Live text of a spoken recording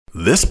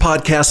This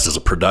podcast is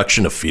a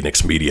production of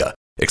Phoenix Media.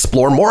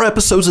 Explore more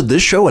episodes of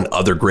this show and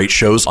other great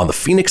shows on the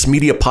Phoenix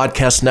Media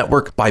Podcast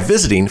Network by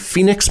visiting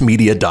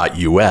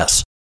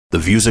phoenixmedia.us. The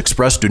views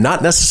expressed do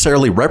not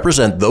necessarily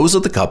represent those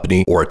of the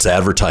company or its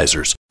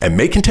advertisers and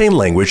may contain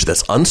language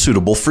that's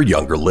unsuitable for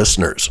younger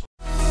listeners.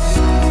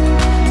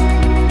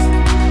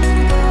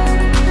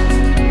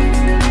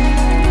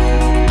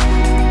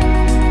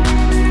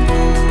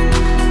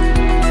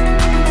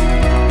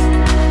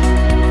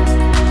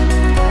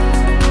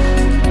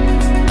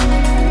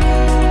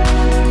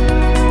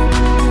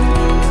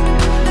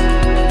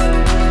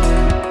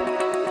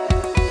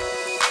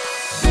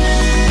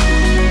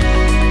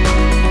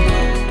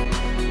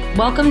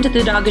 Welcome to the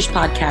Doggish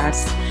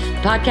Podcast,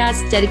 a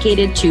podcast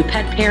dedicated to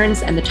pet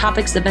parents and the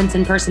topics, events,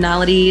 and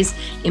personalities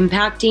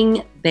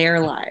impacting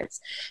their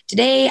lives.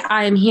 Today,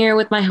 I am here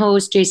with my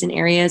host, Jason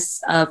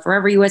Arias of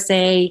Forever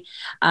USA.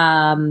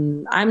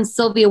 I'm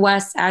Sylvia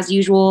West, as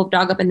usual,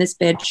 Dog Up in This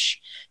Bitch.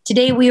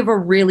 Today, we have a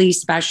really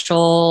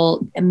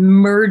special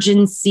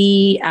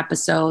emergency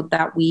episode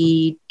that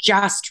we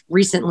just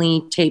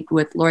recently taped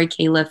with Lori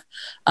Califf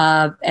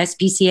of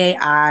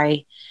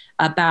SPCAI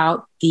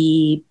about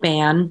the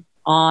ban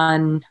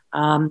on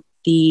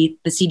the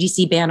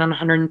CDC ban on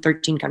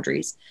 113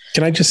 countries.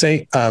 Can I just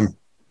say, I'm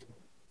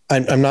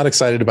not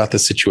excited about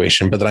this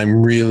situation, but that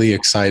I'm really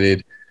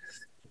excited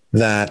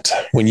that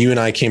when you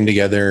and I came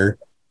together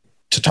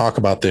to talk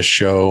about this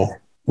show,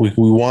 we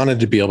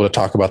wanted to be able to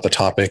talk about the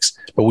topics,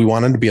 but we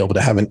wanted to be able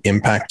to have an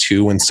impact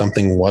too when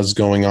something was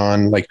going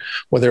on, like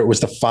whether it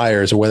was the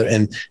fires or whether,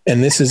 and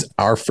this is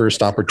our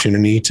first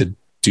opportunity to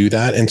do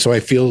that. And so I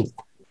feel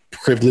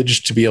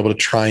privileged to be able to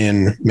try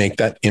and make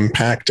that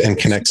impact and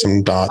connect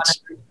some dots.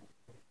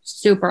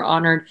 Super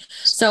honored.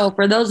 So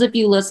for those of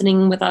you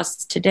listening with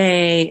us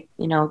today,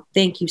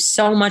 thank you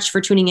so much for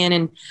tuning in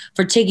and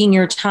for taking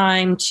your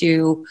time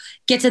to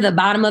get to the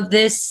bottom of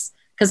this.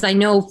 Because I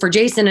know for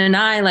Jason and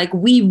I,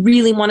 we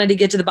really wanted to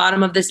get to the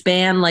bottom of this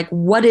ban.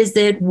 What is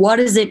it? What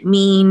does it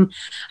mean?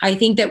 I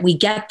think that we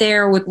get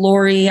there with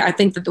Lori. I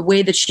think that the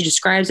way that she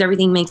describes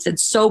everything makes it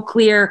so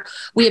clear.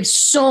 We have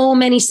so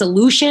many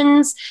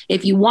solutions.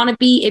 If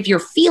you're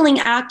feeling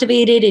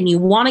activated and you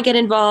want to get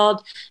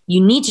involved,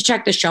 you need to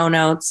check the show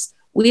notes.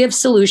 We have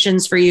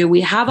solutions for you. We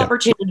have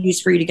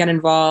opportunities for you to get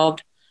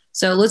involved.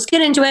 So let's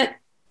get into it.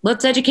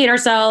 Let's educate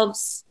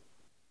ourselves.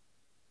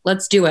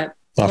 Let's do it.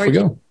 Off we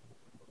go.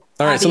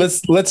 All right, so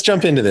let's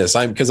jump into this.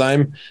 I'm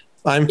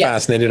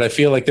fascinated. I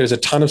feel like there's a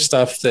ton of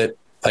stuff that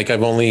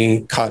I've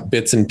only caught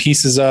bits and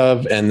pieces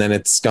of, and then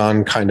it's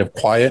gone kind of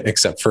quiet,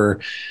 except for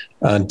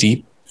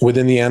deep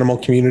within the animal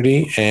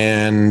community.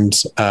 And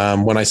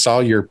when I saw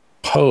your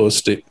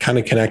post, it kind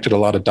of connected a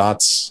lot of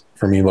dots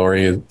for me,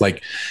 Lori,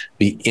 like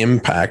the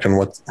impact and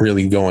what's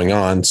really going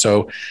on.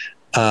 So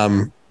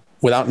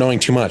without knowing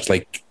too much,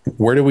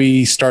 where do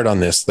we start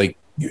on this?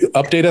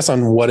 Update us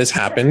on what has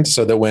happened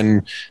so that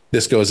when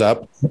this goes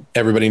up,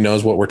 everybody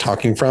knows what we're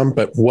talking from,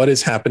 but what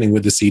is happening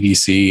with the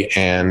CDC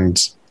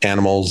and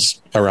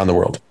animals around the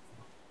world?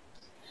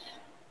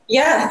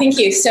 Yeah, thank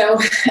you. So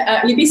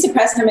you'd be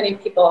surprised how many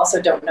people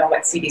also don't know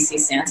what CDC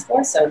stands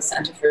for. So the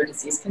Center for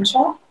Disease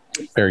Control.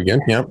 Very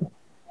good. Yeah.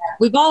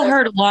 We've all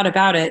heard a lot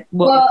about it.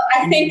 Well,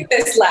 I think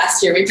this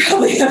last year we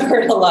probably have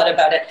heard a lot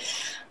about it.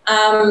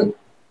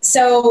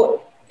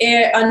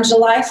 On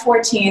July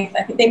 14th,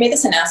 I think they made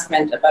this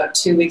announcement about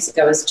 2 weeks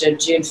ago, as June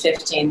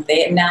 15th.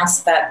 They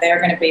announced that they're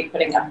going to be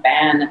putting a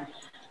ban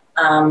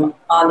on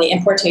the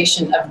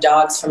importation of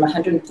dogs from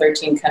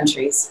 113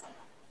 countries.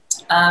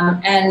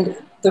 And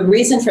the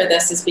reason for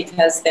this is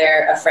because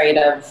they're afraid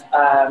of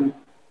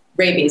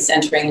rabies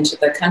entering into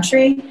the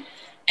country.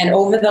 And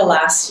over the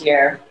last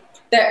year,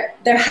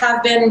 there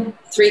have been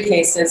 3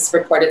 cases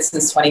reported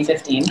since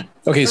 2015.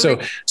 Okay, so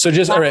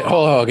just, all right,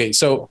 hold on, okay,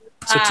 so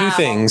 2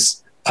 things.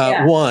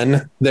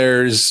 One,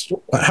 there's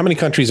how many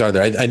countries are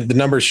there? The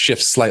numbers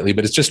shift slightly,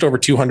 but it's just over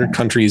 200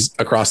 countries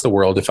across the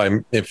world.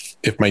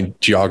 If my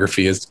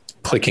geography is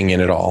clicking in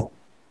at all,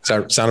 does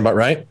that sound about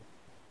right?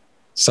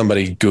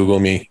 Somebody Google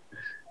me,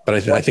 but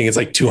I think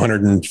it's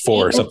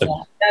 204 or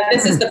something.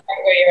 This is the point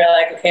where you're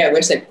like, okay, I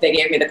wish that they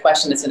gave me the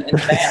question in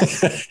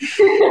advance.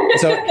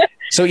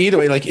 So either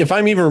way, if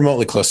I'm even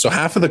remotely close, so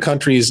half of the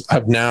countries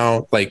have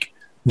now,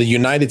 the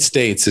United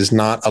States is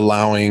not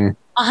allowing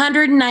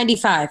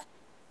 195.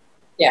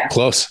 Yeah.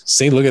 Close.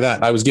 See, look at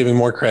that. I was giving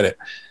more credit.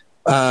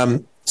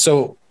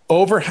 So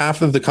over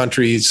half of the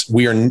countries,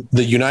 the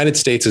United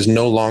States is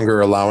no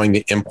longer allowing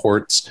the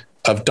imports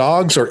of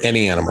dogs or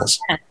any animals.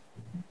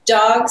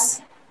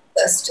 Dogs,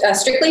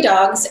 strictly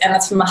dogs, and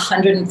that's from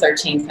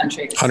 113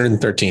 countries.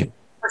 113.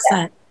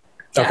 Yeah.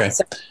 Okay.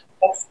 So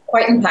that's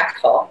quite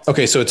impactful.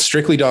 Okay, so it's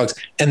strictly dogs.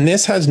 And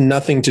this has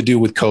nothing to do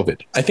with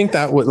COVID. I think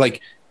that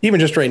would, even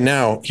just right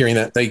now, hearing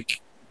that,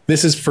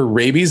 this is for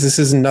rabies. This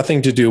has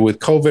nothing to do with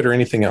COVID or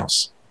anything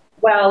else.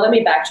 Well, let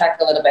me backtrack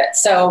a little bit.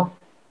 So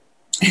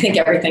I think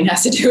everything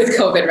has to do with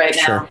COVID right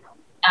now. Sure.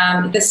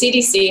 The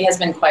CDC has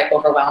been quite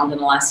overwhelmed in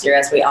the last year,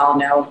 as we all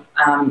know,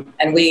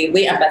 and we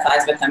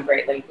empathize with them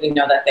greatly. We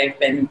know that they've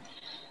been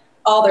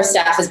all their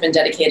staff has been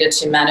dedicated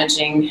to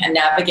managing and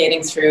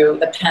navigating through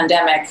the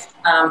pandemic.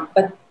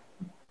 But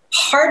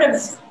part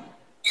of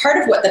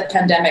what the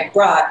pandemic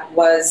brought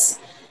was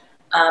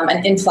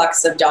an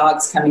influx of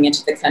dogs coming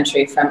into the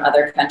country from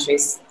other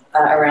countries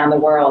around the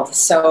world.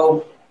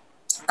 So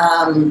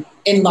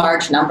in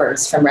large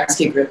numbers from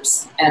rescue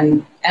groups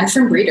and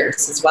from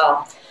breeders as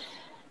well.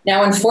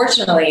 Now,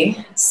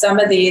 unfortunately, some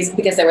of these,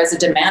 because there was a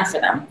demand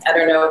for them. I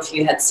don't know if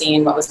you had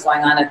seen what was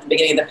going on at the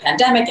beginning of the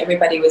pandemic.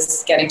 Everybody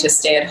was getting to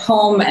stay at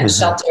home, and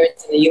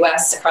shelters in the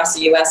U.S., across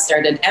the U.S.,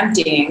 started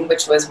emptying,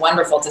 which was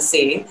wonderful to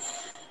see.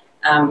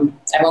 I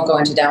won't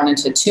go down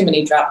into too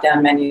many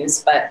drop-down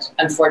menus, but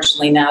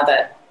unfortunately, now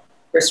that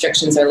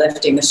restrictions are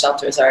lifting, the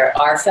shelters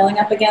are filling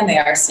up again. They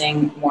are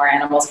seeing more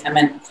animals come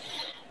in.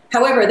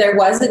 However, there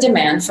was a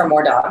demand for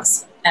more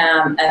dogs,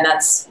 and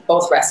that's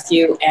both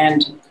rescue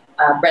and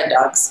bred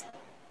dogs.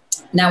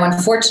 Now,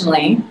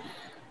 unfortunately,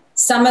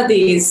 some of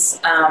these,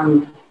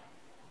 I'll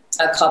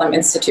call them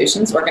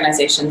institutions,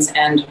 organizations,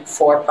 and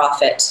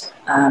for-profit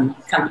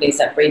companies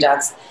that breed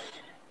dogs,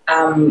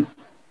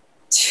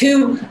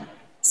 to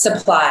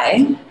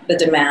supply the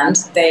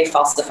demand, they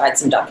falsified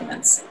some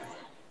documents.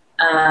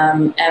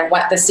 And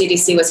what the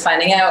CDC was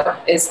finding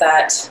out is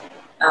that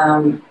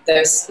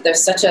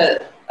there's such a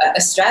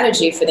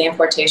strategy for the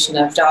importation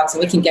of dogs,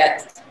 and we can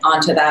get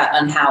onto that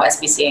on how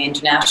SPCA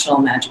International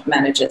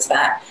manages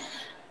that.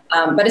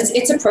 But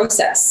it's a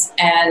process,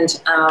 and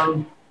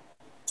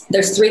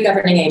there's 3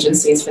 governing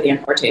agencies for the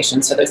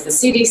importation. So there's the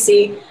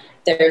CDC,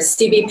 there's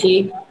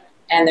CBP,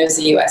 and there's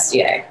the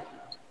USDA.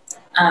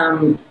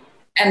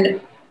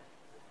 And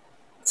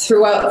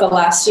throughout the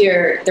last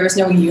year, there was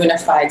no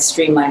unified,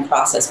 streamlined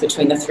process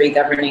between the 3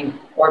 governing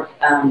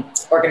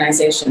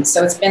organizations.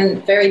 So it's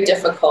been very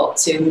difficult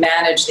to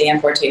manage the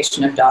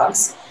importation of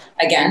dogs.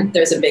 Again,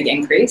 there's a big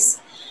increase.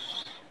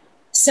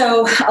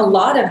 So a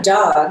lot of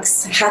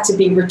dogs had to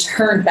be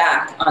returned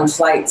back on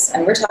flights.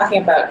 And we're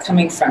talking about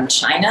coming from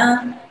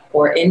China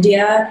or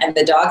India, and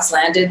the dogs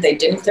landed, they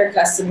didn't clear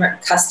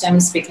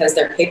customs because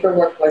their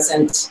paperwork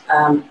wasn't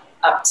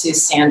up to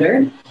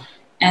standard.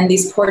 And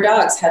these poor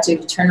dogs had to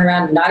turn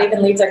around, not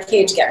even leave their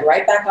cage, get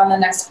right back on the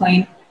next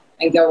plane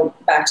and go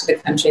back to the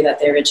country that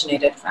they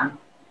originated from.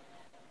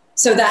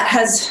 So that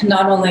has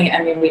not only,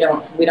 I mean, we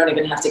don't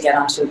even have to get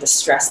onto the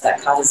stress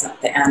that causes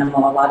the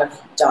animal. A lot of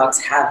dogs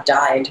have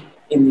died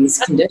in these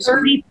conditions.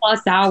 30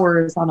 plus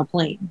hours on a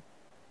plane.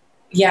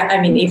 Yeah, I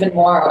mean, even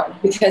more,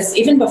 because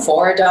even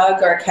before a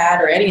dog or a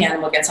cat or any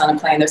animal gets on a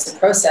plane, there's a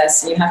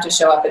process, and you have to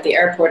show up at the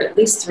airport at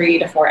least 3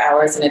 to 4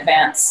 hours in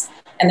advance.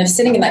 And they're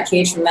sitting in that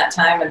cage from that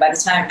time. And by the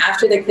time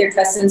after they clear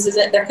customs,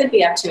 there could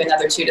be up to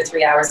another 2 to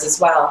 3 hours as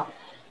well.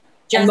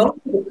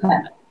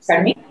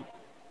 Pardon me?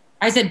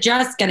 I said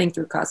just getting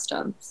through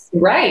customs.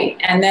 Right.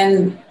 And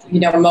then,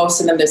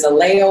 most of them, there's a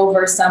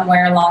layover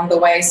somewhere along the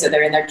way. So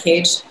they're in their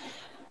cage.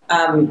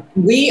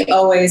 We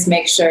always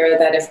make sure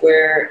that if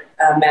we're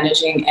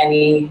managing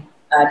any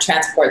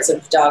transports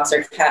of dogs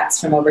or cats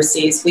from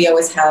overseas, we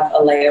always have a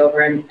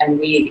layover, and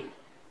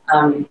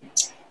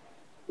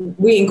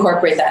we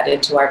incorporate that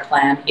into our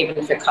plan, even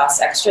if it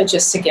costs extra,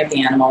 just to give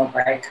the animal a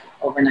break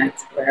overnight,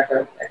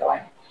 wherever they're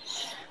going.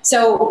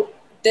 So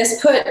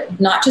this put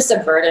not just a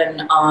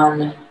burden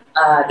on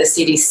the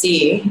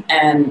CDC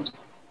and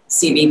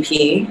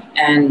CBP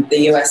and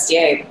the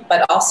USDA,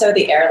 but also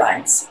the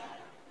airlines.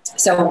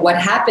 So what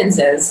happens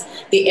is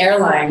the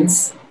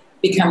airlines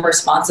become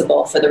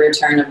responsible for the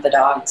return of the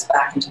dogs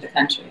back into the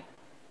country.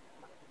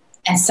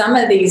 And some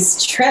of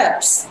these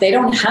trips, they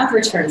don't have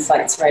return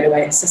flights right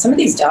away. So some of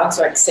these dogs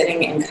are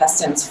sitting in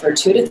customs for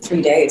 2 to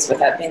 3 days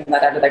without being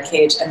let out of their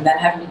cage and then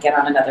having to get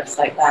on another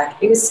flight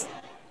back. It was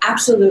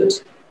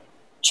absolute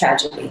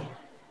tragedy.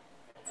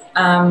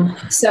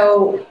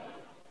 So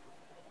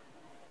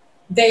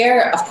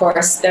there, of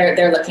course,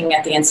 they're looking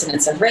at the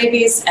incidence of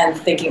rabies and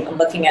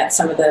looking at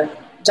some of the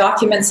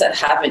documents that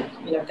haven't,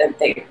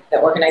 the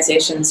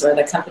organizations or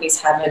the companies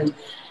haven't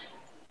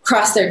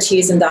crossed their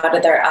T's and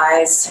dotted their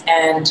I's,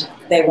 and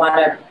they want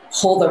to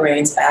pull the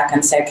reins back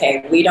and say,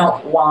 okay, we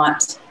don't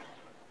want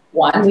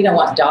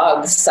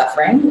dogs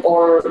suffering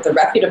or the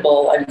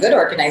reputable and good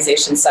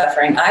organizations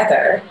suffering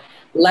either.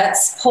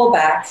 Let's pull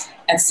back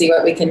and see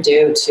what we can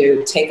do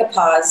to take a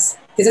pause,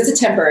 because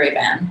it's a temporary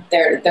ban.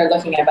 They're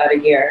looking at about a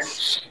year,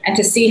 and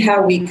to see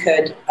how we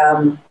could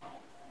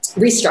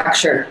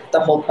restructure the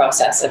whole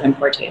process of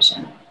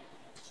importation.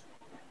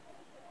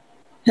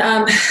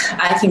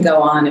 I can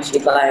go on if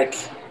you'd like.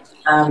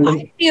 I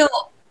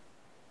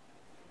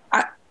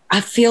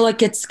feel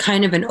like it's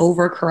kind of an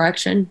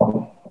overcorrection.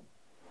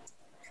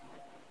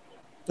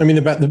 I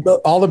mean,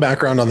 all the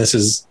background on this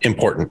is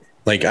important.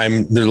 Like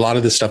there's a lot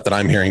of the stuff that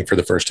I'm hearing for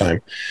the first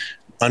time,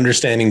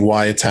 understanding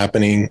why it's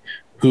happening,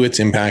 who it's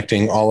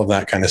impacting, all of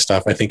that kind of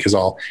stuff, I think is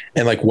all,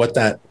 and like what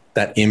that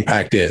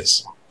impact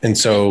is. And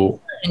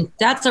so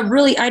that's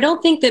I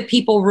don't think that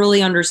people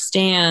really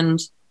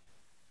understand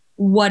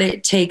what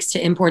it takes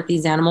to import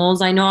these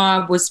animals. I know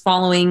I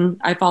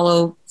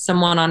follow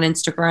someone on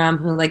Instagram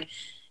who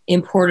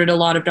imported a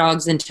lot of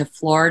dogs into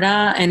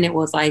Florida, and it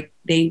was like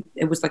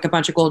it was like a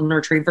bunch of golden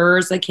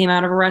retrievers that came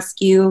out of a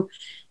rescue,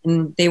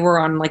 and they were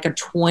on like a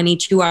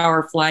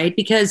 22-hour flight,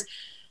 because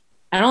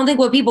I don't think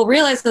what people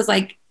realize is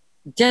like,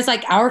 just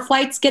like our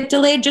flights get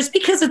delayed, just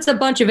because it's a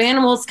bunch of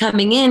animals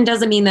coming in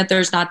doesn't mean that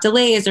there's not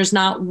delays. There's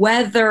not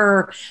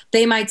weather.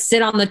 They might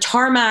sit on the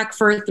tarmac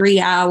for 3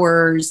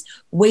 hours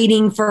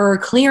waiting for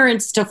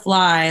clearance to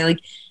fly. Like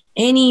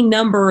any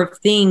number of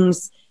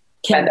things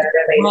can go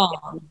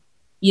wrong.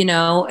 You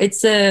know,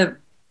 it's a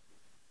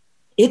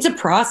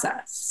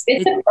process.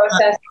 It's a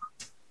process.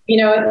 You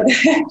know,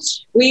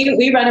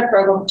 we run a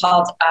program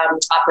called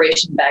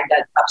Operation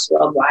Baghdad Pups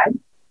Worldwide.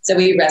 So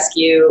we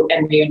rescue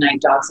and reunite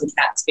dogs and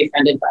cats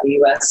befriended by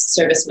U.S.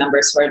 service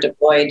members who are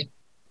deployed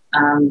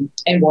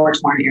in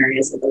war-torn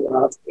areas of the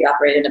world. We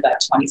operate in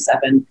about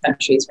 27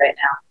 countries right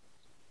now.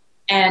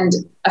 And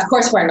of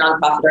course, we're a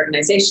nonprofit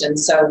organization,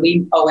 so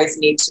we always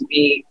need to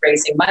be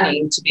raising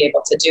money to be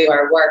able to do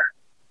our work.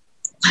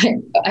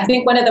 I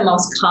think one of the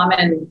most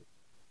common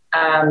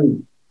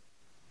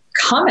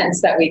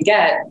comments that we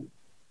get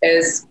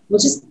is, we'll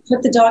just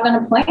put the dog on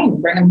a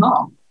plane, bring him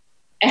home.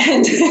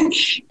 And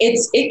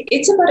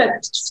it's about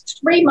a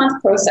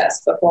 3-month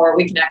process before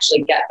we can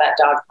actually get that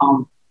dog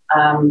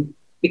home,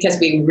 because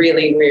we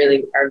really,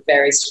 really are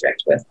very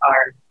strict with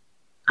our,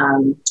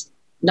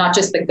 not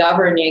just the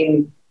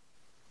governing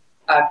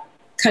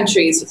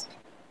country's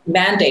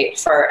mandate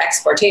for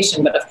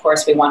exportation, but of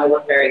course we want to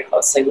work very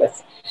closely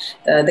with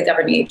the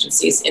governing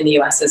agencies in the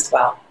US as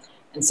well.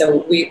 And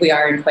so we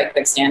are in quite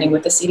good standing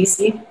with the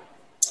CDC.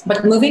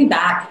 But moving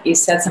back, you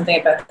said something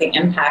about the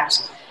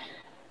impact.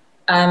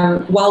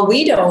 While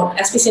we don't,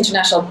 SPCA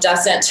International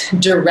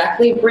doesn't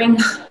directly bring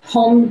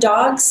home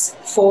dogs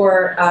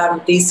for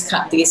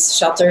these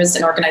shelters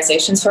and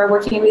organizations who are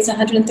working in these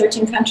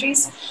 113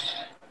 countries,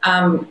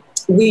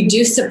 we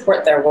do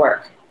support their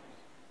work.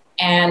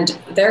 And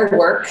their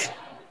work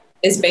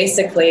is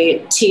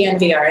basically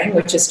TNVRing,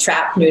 which is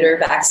trap, neuter,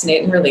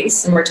 vaccinate, and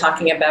release. And we're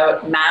talking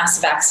about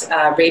mass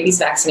rabies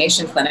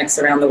vaccination clinics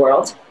around the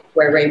world,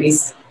 where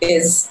rabies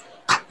is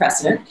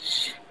precedent.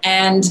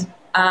 And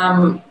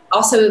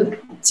also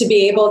to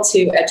be able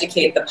to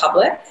educate the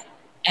public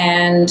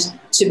and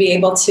to be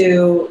able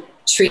to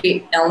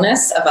treat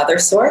illness of other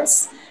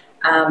sorts,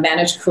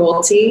 manage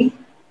cruelty,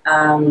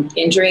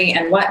 injury,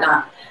 and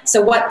whatnot. So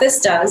what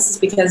this does is,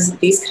 because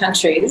these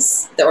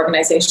countries, the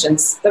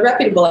organizations, the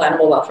reputable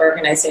animal welfare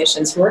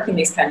organizations who work in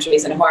these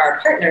countries and who are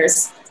our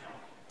partners,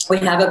 we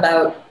have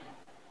about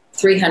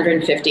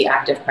 350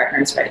 active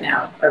partners right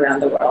now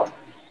around the world.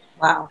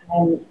 Wow.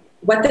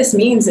 What this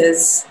means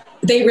is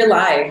they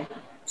rely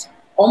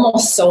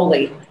almost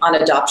solely on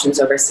adoptions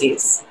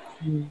overseas.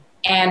 Mm.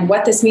 And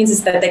what this means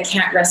is that they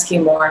can't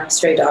rescue more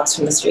stray dogs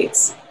from the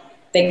streets.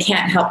 They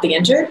can't help the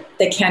injured.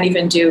 They can't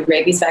even do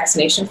rabies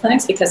vaccination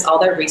clinics, because all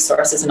their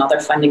resources and all their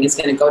funding is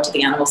going to go to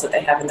the animals that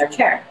they have in their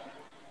care.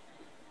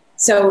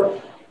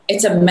 So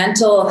it's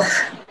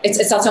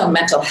also a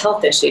mental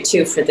health issue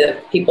too, for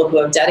the people who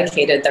have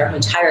dedicated their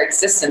entire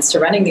existence to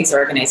running these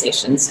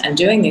organizations and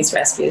doing these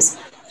rescues.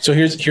 So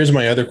here's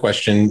my other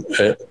question,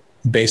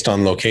 based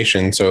on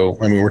location. So,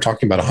 I mean, we're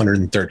talking about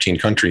 113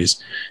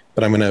 countries,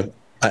 but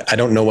I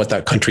don't know what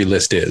that country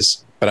list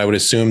is, but I would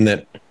assume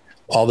that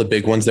all the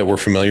big ones that we're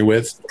familiar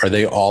with, are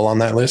they all on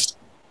that list?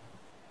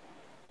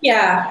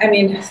 Yeah, I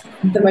mean,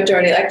 the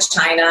majority, like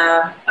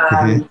China,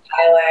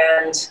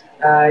 Thailand,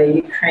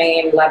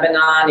 Ukraine,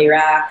 Lebanon,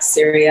 Iraq,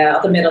 Syria,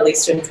 all the Middle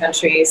Eastern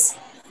countries,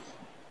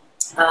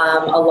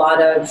 a lot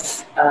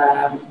of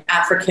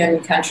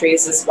African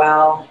countries as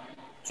well,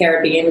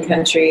 Caribbean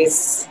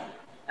countries.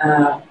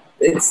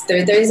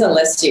 There's a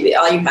list.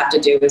 All you have to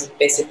do is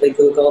basically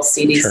Google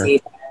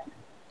CDC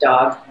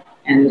dog,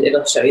 and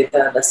it'll show you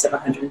the list of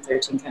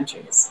 113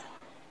 countries.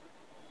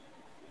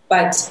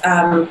 But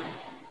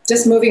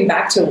just moving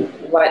back to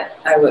what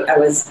I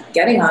was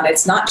getting on,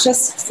 it's not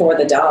just for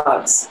the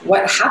dogs.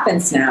 What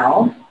happens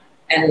now,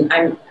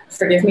 and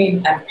forgive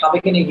me, I'm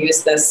probably going to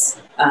use this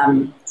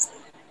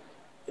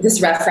this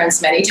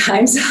reference many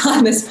times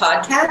on this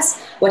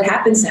podcast. What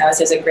happens now is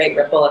there's a great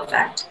ripple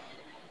effect.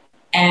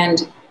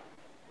 And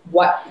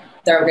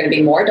there are going to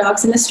be more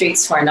dogs in the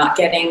streets who are not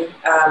getting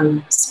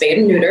spayed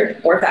and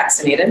neutered or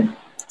vaccinated.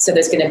 So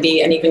there's going to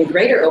be an even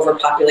greater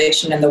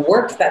overpopulation, and the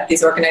work that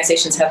these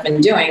organizations have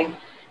been doing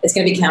is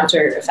going to be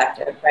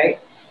counter-effective, right?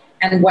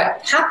 And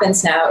what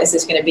happens now is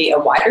there's going to be a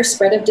wider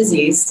spread of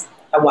disease,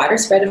 a wider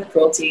spread of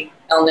cruelty,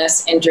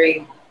 illness,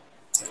 injury,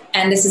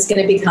 and this is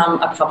going to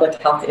become a public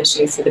health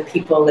issue for the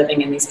people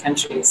living in these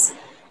countries.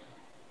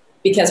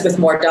 Because with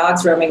more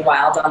dogs roaming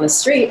wild on the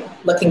street,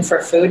 looking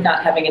for food,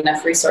 not having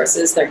enough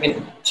resources, they're going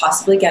to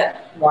possibly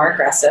get more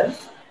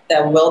aggressive.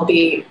 There will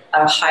be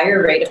a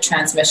higher rate of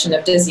transmission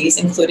of disease,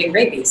 including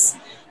rabies,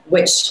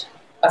 which,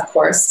 of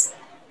course,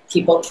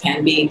 people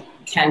can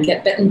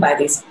get bitten by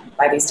these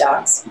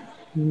dogs.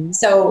 Mm-hmm.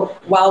 So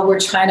while we're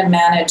trying to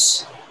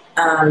manage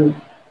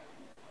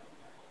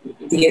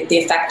the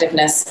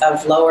effectiveness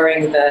of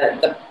lowering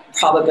the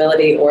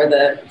probability, or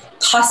the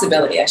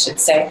possibility, I should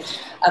say,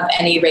 of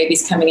any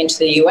rabies coming into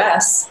the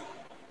U.S.,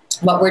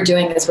 what we're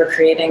doing is we're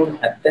creating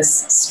this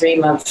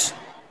stream of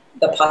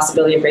the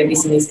possibility of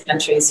rabies in these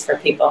countries for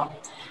people.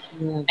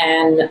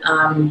 And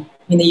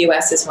the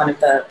US is one of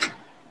the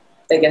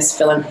biggest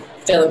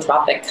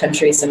philanthropic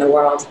countries in the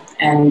world.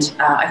 And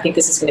I think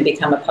this is going to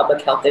become a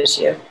public health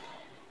issue.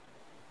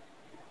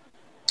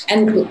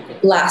 And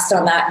last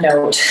on that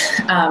note,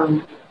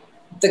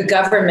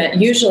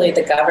 usually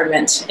the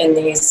government in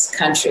these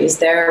countries,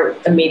 their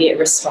immediate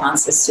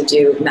response is to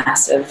do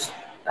massive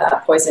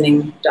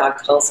poisoning dog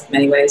culls in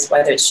many ways,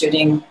 whether it's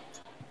shooting,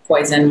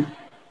 poison,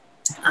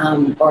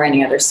 or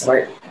any other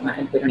sort.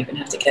 We don't even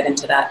have to get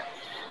into that.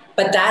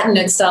 But that in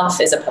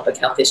itself is a public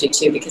health issue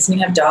too, because you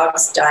have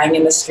dogs dying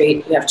in the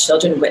street, you have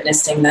children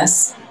witnessing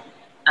this,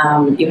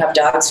 you have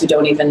dogs who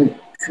don't even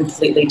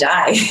completely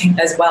die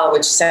as well,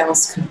 which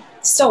sounds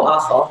so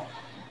awful.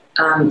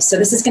 So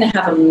this is going to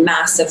have a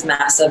massive,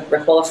 massive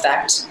ripple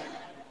effect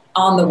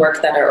on the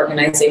work that our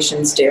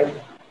organizations do.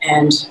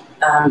 And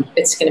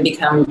it's going to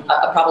become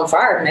a problem for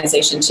our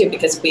organization too,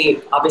 because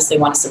we obviously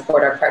want to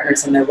support our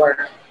partners in their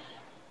work,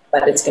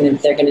 but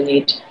they're going to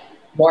need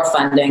more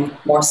funding,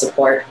 more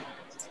support.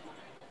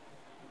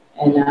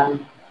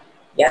 And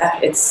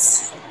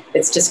it's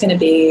just going to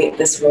be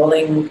this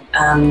rolling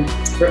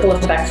ripple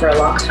effect for a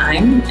long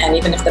time. And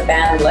even if the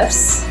ban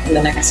lifts in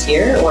the next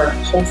year, or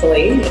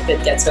hopefully if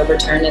it gets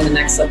overturned in the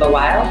next little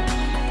while,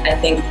 I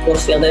think we'll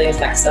feel the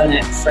effects on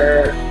it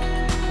for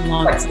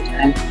quite some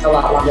time, a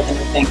lot longer than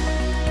we think.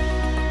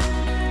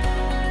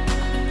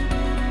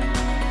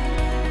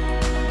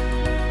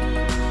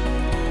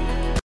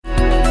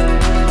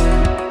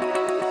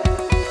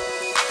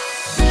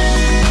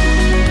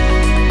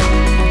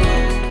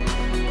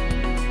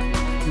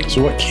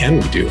 So what can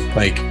we do?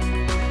 I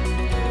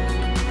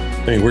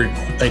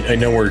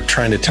know we're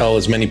trying to tell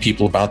as many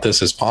people about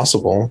this as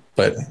possible,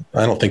 but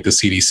I don't think the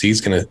CDC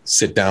is going to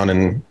sit down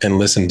and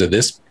listen to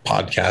this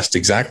podcast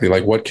exactly.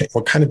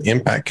 What kind of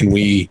impact can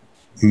we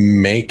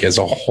make as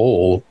a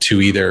whole to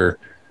either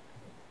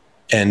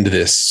end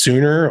this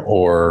sooner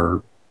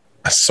or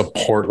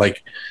support,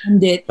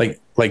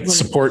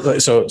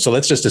 support. So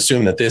let's just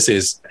assume that this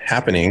is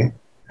happening.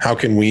 How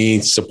can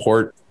we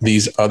support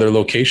these other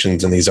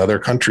locations and these other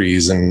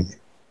countries and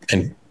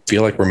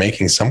feel like we're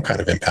making some kind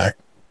of impact?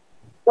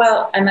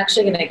 Well, I'm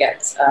actually going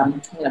to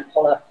I'm going to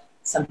pull up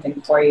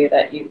something for you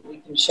that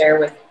we can share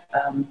with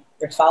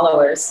your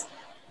followers.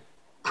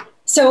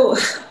 So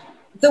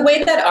the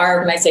way that our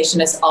organization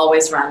is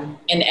always run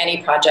in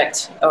any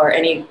project or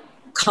any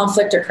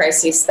conflict or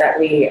crisis that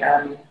we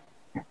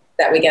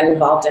get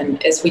involved in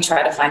is we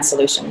try to find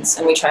solutions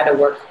and we try to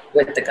work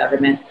with the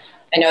government.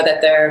 I know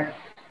that there are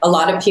a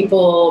lot of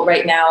people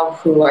right now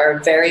who are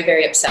very,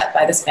 very upset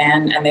by this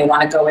ban, and they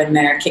want to go in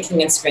there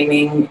kicking and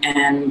screaming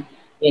and,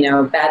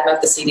 badmouth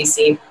the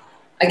CDC.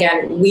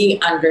 Again, we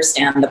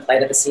understand the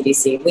plight of the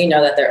CDC. We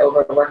know that they're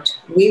overworked.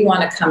 We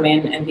want to come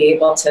in and be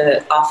able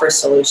to offer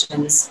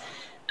solutions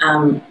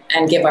and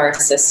give our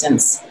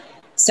assistance.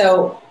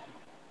 So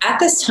at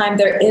this time,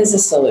 there is a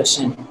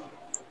solution,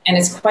 and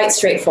it's quite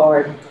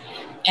straightforward.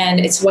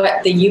 And it's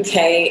what the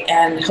UK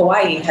and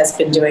Hawaii has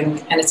been doing.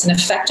 And it's an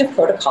effective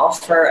protocol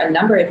for a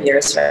number of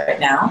years right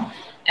now.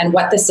 And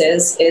what this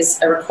is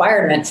a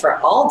requirement for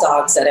all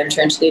dogs that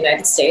enter into the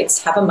United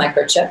States have a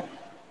microchip,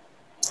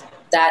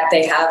 that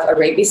they have a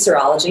rabies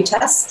serology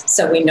test.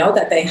 So we know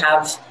that they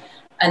have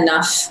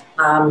enough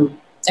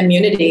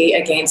immunity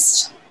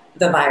against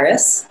the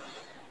virus,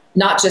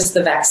 not just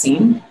the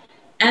vaccine,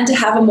 and to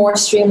have a more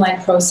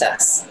streamlined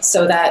process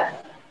so that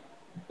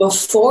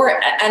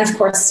before, and of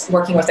course,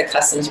 working with a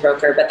customs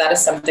broker, but that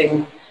is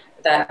something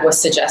that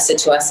was suggested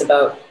to us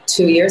about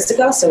 2 years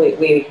ago. So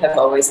we have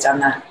always done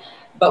that.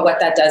 But what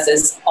that does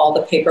is all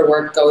the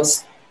paperwork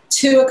goes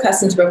to a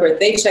customs broker.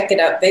 They check it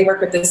out. They work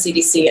with the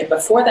CDC. And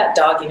before that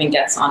dog even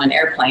gets on an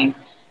airplane,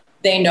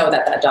 they know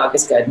that that dog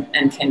is good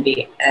and can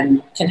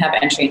have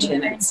entry into the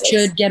United States.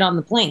 Should get on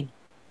the plane.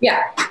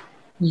 Yeah.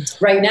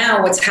 Right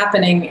now, what's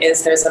happening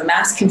is there's a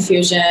mass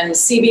confusion.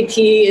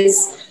 CBP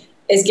is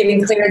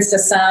giving clearance to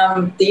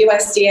some. The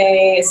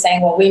USDA is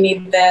saying, well, we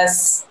need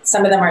this.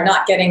 Some of them are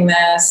not getting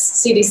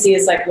this. CDC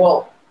is like,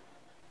 well,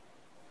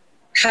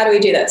 how do we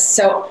do this?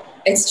 So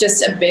it's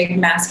just a big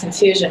mass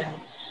confusion.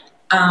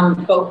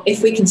 But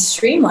if we can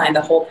streamline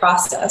the whole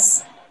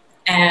process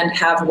and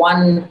have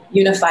one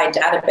unified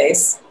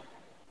database,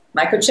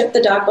 microchip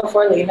the dog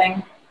before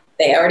leaving.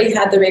 They already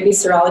had the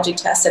rabies serology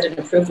test at an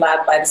approved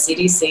lab by the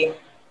CDC.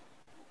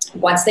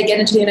 Once they get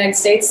into the United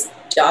States,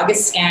 dog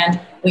is scanned.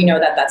 We know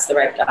that that's the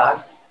right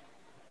dog.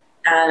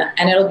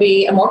 And it'll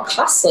be a more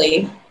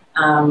costly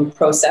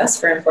process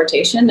for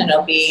importation, and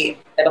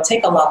it'll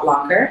take a lot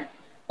longer.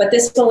 But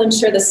this will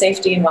ensure the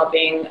safety and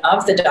well-being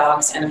of the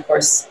dogs and, of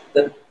course,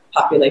 the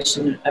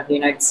population of the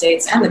United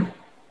States and the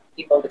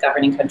people of the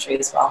governing country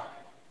as well.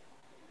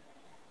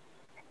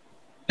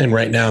 And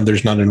right now,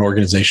 there's not an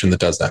organization that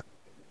does that.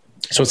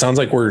 So it sounds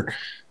like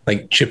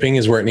chipping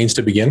is where it needs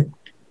to begin,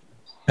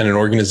 and an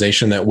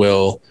organization that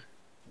will,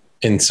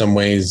 in some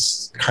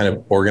ways, kind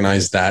of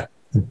organize that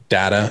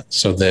data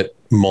so that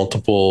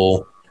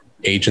multiple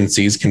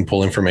agencies can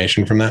pull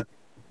information from that.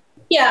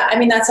 Yeah, I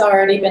mean, that's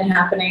already been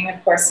happening,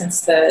 of course,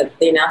 since the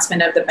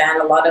announcement of the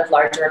ban. A lot of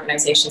larger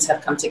organizations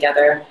have come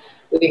together.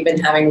 We've been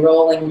having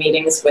rolling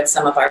meetings with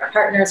some of our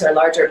partners, our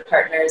larger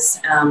partners,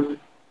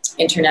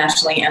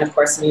 internationally, and of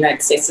course in the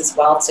United States as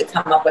well, to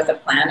come up with a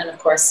plan. And of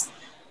course,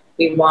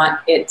 we want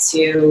it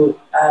to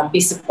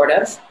be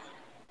supportive.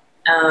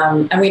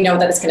 And we know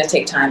that it's going to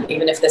take time.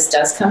 Even if this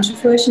does come to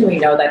fruition, we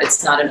know that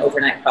it's not an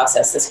overnight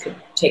process. This could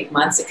take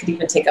months. It could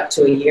even take up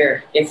to a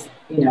year if,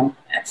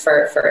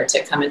 for it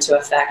to come into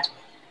effect.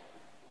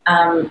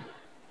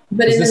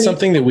 But is this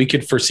something that we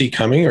could foresee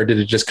coming, or did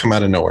it just come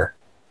out of nowhere?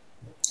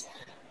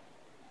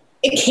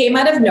 It came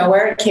out of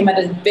nowhere. It came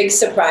as a big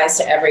surprise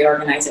to every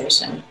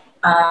organization.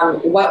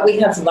 What we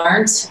have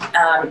learned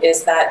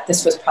is that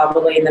this was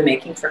probably in the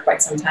making for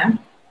quite some time.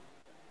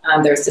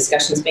 There's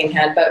discussions being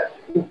had, but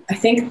I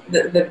think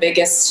the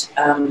biggest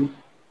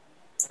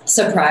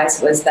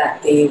surprise was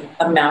that the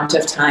amount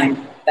of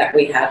time that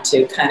we had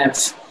to kind of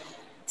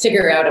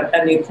figure out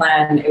a new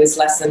plan. It was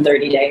less than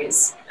 30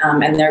 days.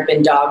 And there have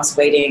been dogs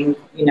waiting,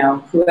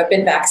 who have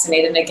been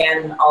vaccinated. And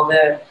again, all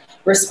the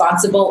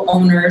responsible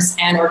owners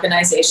and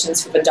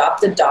organizations who've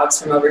adopted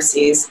dogs from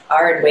overseas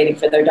are waiting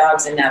for their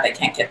dogs, and now they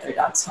can't get their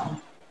dogs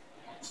home.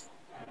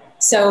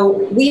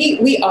 So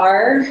we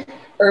are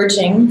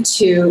urging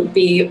to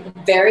be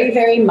very,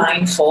 very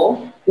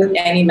mindful with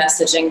any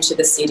messaging to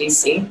the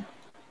CDC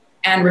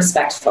and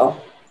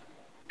respectful.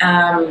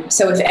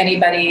 So if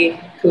anybody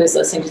who is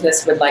listening to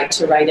this would like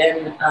to write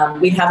in,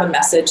 we have a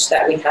message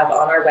that we have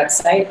on our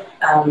website,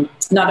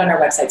 not on our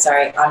website,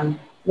 sorry,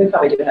 we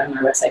probably do have it on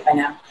our website by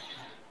now,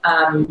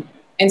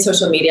 in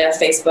social media,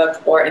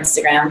 Facebook or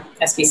Instagram,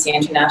 SPCA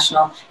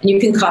International, and you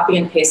can copy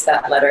and paste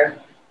that letter,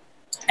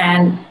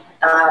 and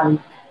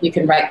you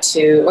can write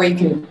your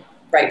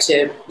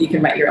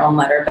own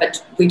letter,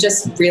 but we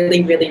just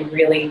really, really,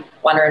 really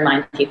want to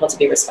remind people to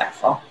be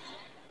respectful.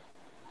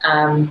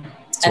 So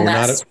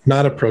we're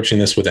not approaching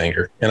this with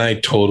anger, and I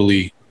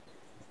totally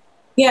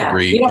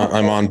agree.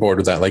 I'm on board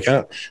with that. Like,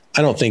 I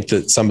don't think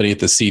that somebody at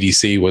the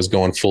CDC was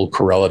going full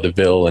Cruella de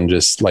Vil and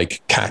just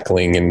like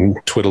cackling and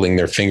twiddling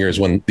their fingers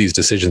when these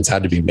decisions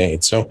had to be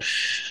made. So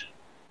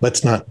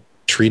let's not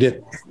treat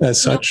it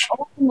as such.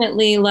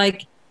 Ultimately,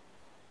 like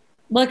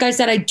I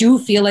said, I do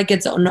feel like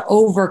it's an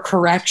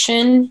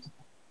overcorrection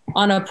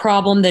on a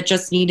problem that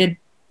just needed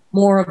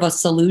more of a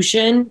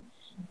solution.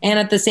 And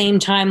at the same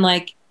time,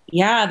 like,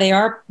 yeah, they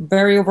are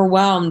very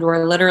overwhelmed.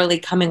 We're literally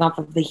coming off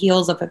of the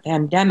heels of a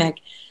pandemic.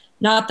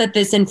 Not that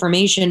this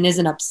information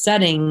isn't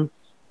upsetting,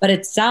 but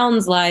it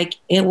sounds like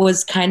it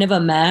was kind of a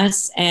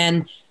mess.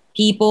 And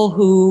people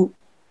who,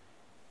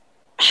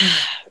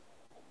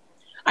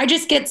 I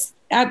just get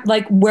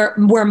like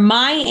where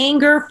my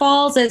anger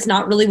falls is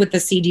not really with the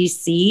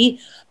CDC,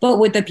 but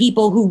with the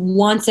people who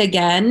once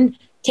again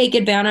take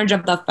advantage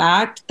of the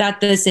fact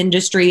that this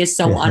industry is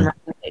so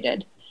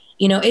unregulated.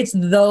 It's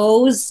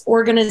those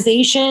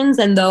organizations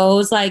and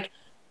those like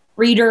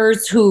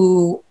breeders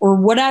who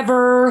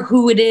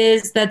it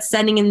is that's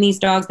sending in these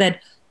dogs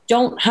that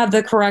don't have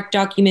the correct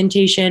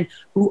documentation,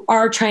 who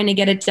are trying to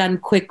get it done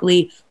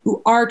quickly,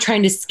 who are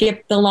trying to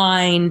skip the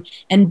line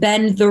and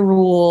bend the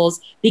rules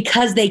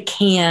because they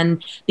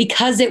can,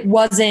 because it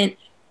wasn't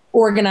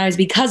organized,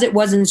 because it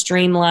wasn't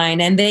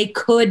streamlined, and they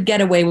could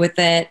get away with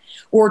it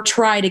or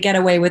try to get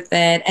away with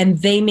it,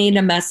 and they made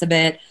a mess of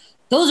it.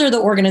 Those are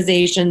the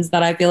organizations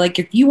that I feel like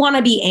if you want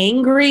to be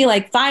angry,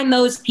 like find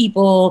those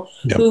people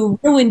who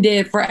ruined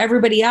it for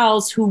everybody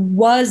else who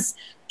was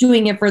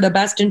doing it for the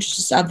best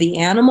interests of the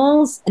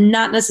animals and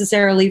not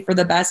necessarily for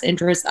the best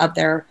interests of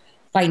their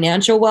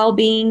financial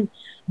well-being.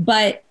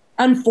 But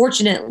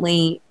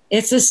unfortunately,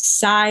 it's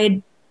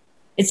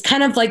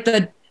kind of like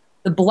the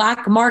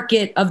black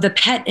market of the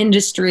pet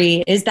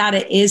industry is that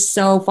it is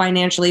so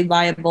financially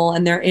viable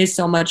and there is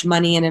so much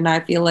money in it. And I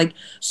feel like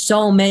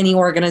so many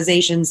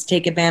organizations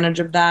take advantage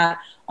of that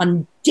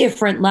on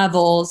different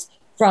levels,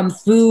 from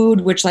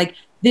food, which like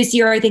this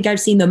year, I think I've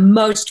seen the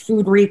most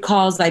food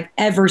recalls I've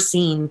ever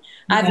seen.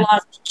 Yeah. I've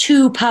lost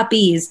 2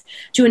 puppies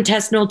to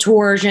intestinal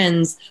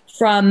torsions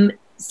from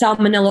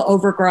salmonella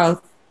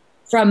overgrowth,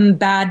 from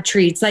bad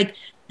treats. Like,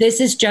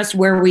 this is just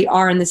where we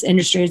are in this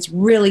industry. It's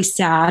really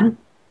sad.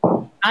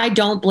 I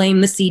don't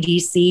blame the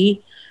CDC.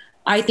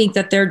 I think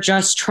that they're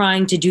just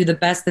trying to do the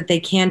best that they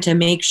can to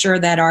make sure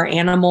that our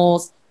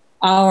animals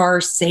are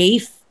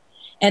safe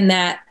and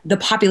that the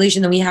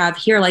population that we have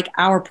here, like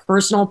our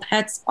personal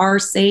pets, are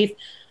safe.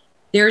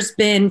 There's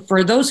been,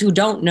 for those who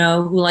don't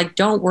know, who like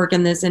don't work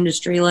in this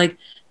industry, like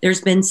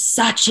there's been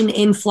such an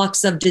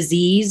influx of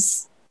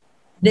disease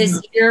this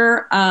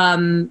year.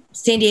 San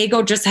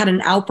Diego just had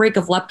an outbreak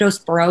of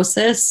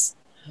leptospirosis,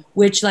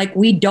 which like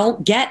we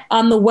don't get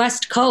on the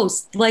West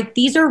Coast. Like,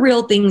 these are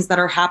real things that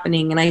are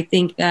happening. And I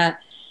think that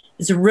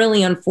it's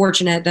really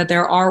unfortunate that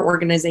there are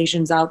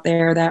organizations out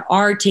there that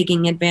are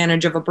taking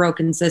advantage of a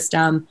broken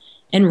system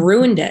and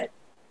ruined it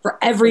for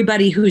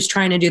everybody who's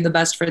trying to do the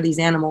best for these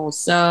animals.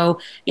 So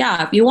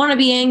yeah, if you want to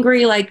be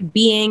angry, like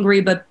be angry,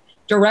 but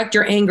direct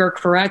your anger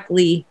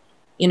correctly.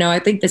 I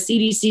think the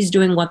CDC is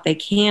doing what they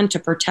can to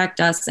protect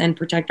us and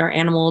protect our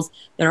animals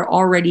that are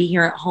already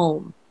here at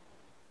home.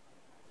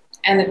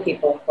 And the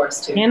people, of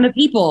course, too. And the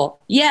people.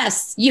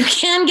 Yes, you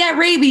can get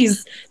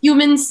rabies,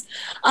 humans.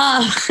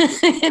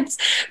 It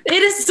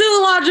is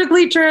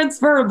zoologically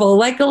transferable,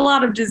 like a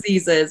lot of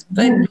diseases.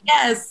 But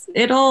yes,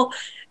 it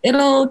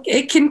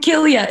can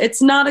kill you.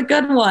 It's not a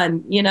good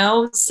one,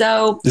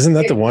 So isn't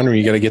that the one where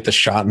you got to get the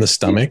shot in the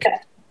stomach?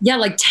 Yeah,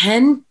 like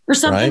 10 or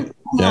something.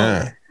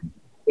 Right?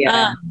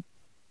 Yeah.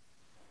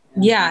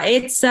 Yeah,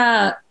 it's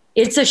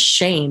a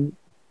shame.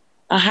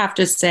 I have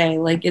to say,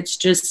 like, it's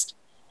just.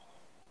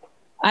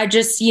 I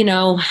just,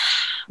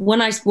 when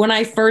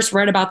I first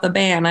read about the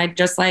ban, I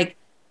just I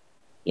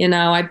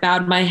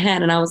bowed my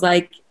head and I was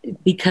like,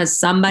 because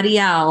somebody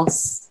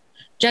else,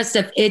 just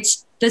if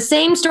it's the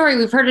same story,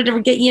 we've heard it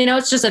every day,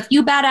 it's just a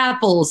few bad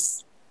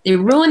apples. They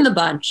ruin the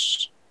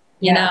bunch,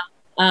 you know?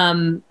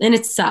 And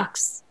it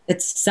sucks.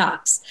 It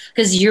sucks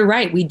because you're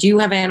right. We do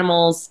have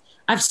animals.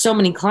 I have so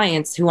many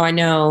clients who I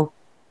know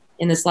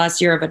in this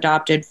last year have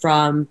adopted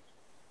from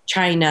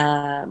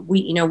China. We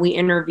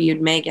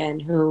interviewed Megan,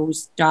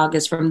 whose dog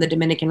is from the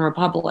Dominican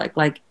Republic.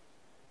 Like,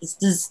 this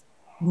is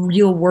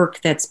real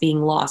work that's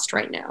being lost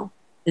right now.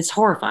 It's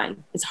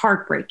horrifying. It's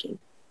heartbreaking.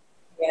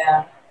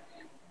 Yeah.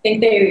 I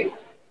think it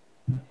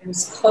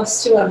was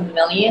close to 1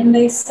 million,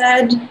 they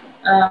said,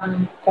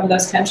 from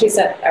those countries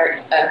that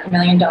are 1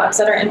 million dogs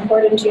that are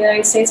imported into the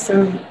United States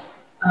from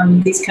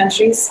these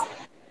countries.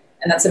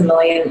 And that's 1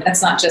 million.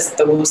 That's not just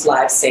those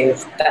lives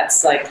saved.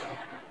 That's like,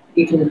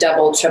 you can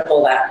double,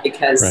 triple that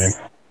because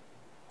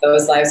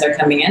those lives are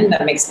coming in.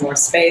 That makes more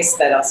space.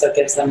 That also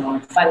gives them more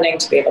funding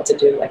to be able to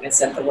do, like I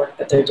said, the work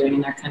that they're doing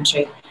in their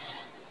country.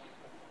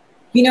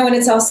 And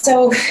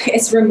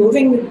it's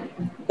removing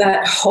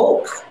that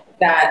hope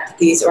that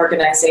these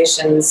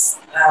organizations,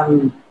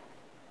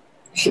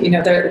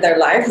 their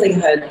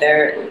livelihood,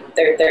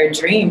 their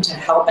dream to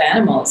help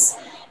animals,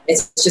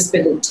 it's just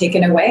been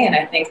taken away. And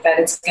I think that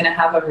it's going to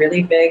have a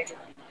really big,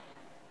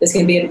 there's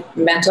going to be a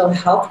mental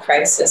health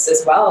crisis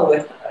as well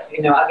with,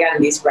 again,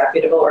 these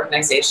reputable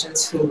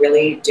organizations who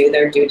really do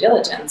their due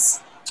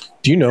diligence.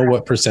 Do you know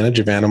what percentage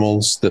of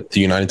animals that the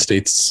United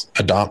States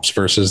adopts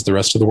versus the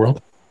rest of the world?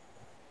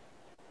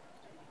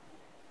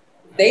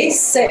 They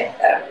say,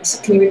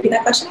 can you repeat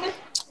that question again?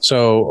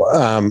 So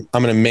I'm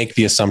going to make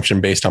the assumption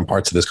based on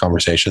parts of this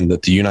conversation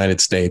that the United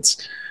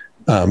States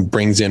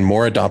brings in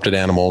more adopted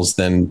animals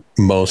than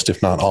most,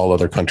 if not all,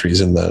 other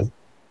countries in the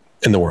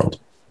world.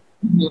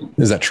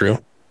 Mm-hmm. Is that true?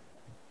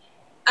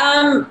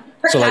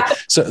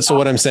 So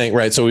what I'm saying,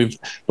 right? So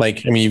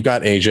you've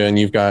got Asia and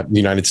you've got the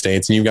United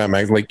States and you've got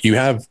you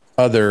have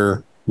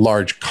other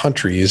large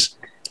countries,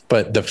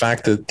 but the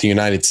fact that the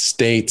United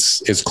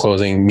States is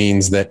closing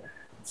means that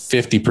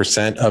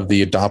 50% of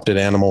the adopted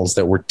animals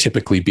that were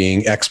typically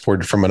being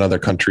exported from another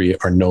country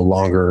are no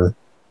longer.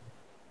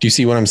 Do you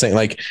see what I'm saying?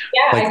 I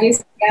do.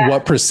 Yeah.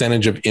 What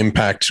percentage of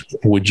impact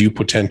would you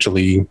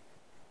potentially,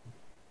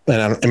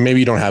 and maybe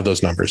you don't have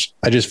those numbers.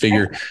 I just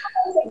figure.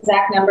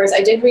 Exact numbers.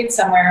 I did read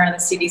somewhere on the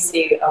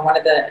CDC, on one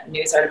of the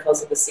news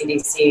articles of the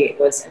CDC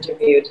was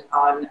interviewed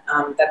on,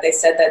 that they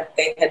said that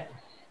they had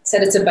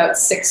said it's about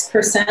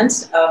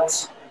 6%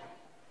 of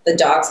the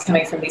dogs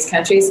coming from these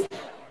countries,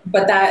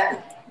 but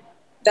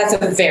that's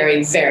a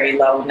very, very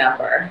low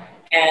number.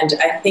 And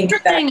I think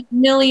that 1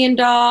 million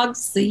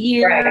dogs a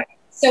year. Right.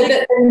 So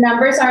the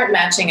numbers aren't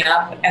matching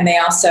up. And they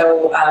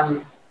also,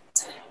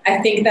 I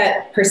think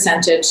that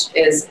percentage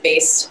is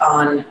based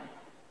on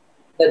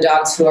the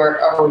dogs who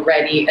are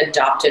already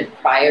adopted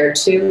prior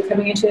to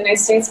coming into the United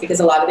States,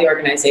 because a lot of the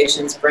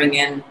organizations bring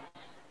in,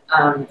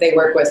 they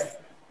work with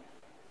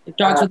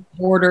Dogs with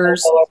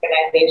Borders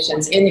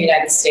organizations in the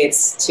United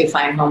States to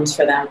find homes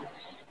for them.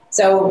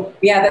 So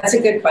yeah, that's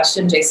a good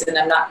question, Jason.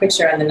 I'm not quite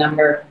sure on the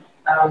number.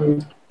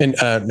 And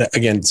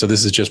again, so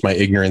this is just my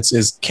ignorance.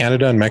 Is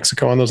Canada and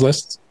Mexico on those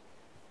lists?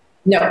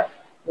 No.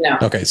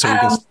 Okay,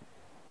 so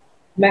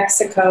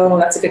Mexico,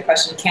 that's a good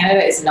question.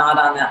 Canada is not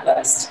on that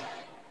list.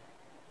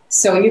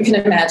 So you can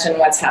imagine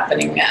what's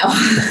happening now.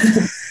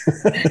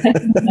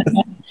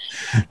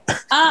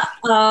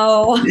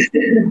 Uh-oh.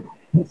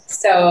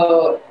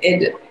 So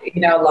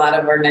a lot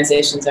of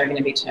organizations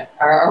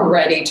are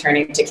already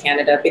turning to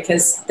Canada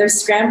because they're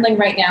scrambling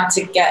right now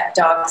to get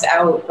dogs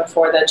out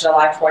before the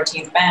July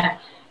 14th ban.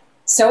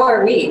 So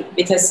are we,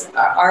 because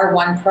our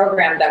one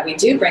program that we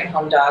do bring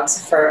home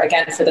dogs for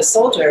the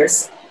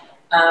soldiers,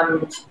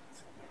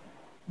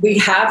 we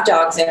have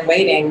dogs in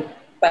waiting,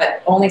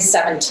 but only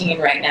 17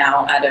 right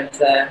now out of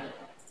the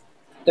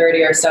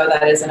 30 or so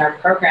that is in our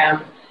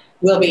program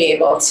will be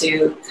able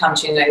to come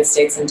to the United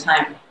States in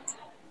time.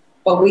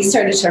 But we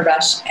started to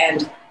rush,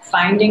 and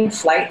finding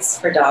flights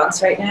for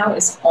dogs right now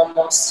is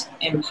almost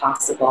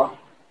impossible.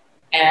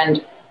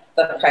 And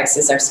the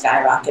prices are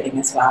skyrocketing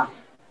as well.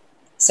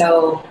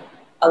 So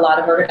a lot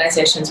of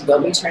organizations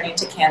will be turning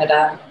to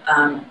Canada.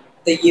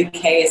 The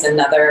UK is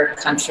another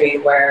country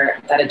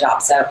that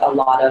adopts out a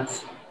lot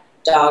of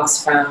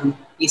dogs from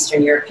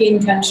Eastern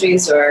European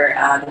countries or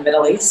the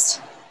Middle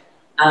East.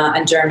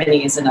 And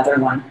Germany is another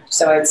one.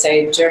 So I would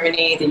say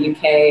Germany, the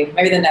UK,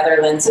 maybe the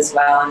Netherlands as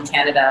well, and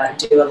Canada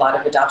do a lot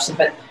of adoption.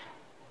 But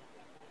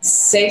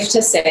safe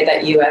to say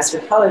that US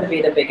would probably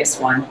be the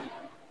biggest one.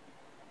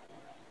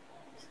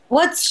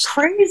 What's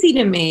crazy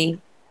to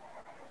me,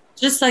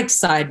 just like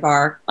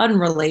sidebar,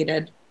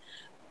 unrelated,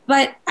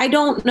 but I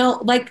don't know,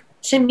 like,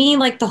 to me,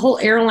 like the whole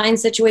airline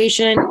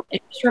situation,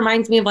 it just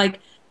reminds me of like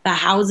the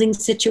housing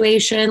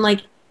situation.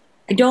 Like,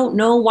 I don't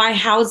know why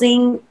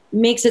housing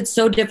makes it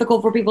so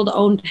difficult for people to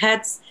own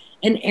pets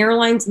and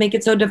airlines make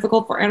it so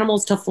difficult for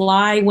animals to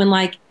fly when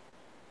like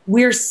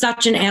we're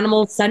such an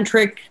animal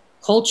centric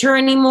culture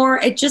anymore.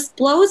 It just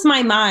blows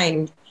my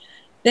mind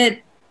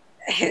that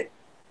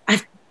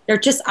they're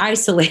just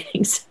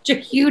isolating such a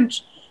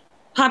huge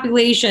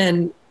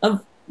population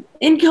of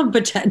income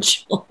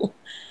potential.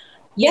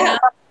 Yeah.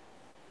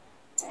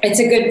 It's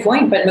a good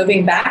point, but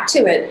moving back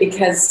to it,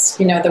 because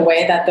the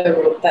way that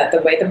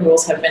the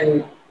rules have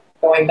been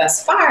going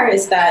thus far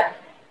is that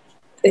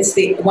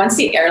once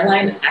the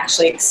airline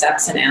actually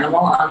accepts an animal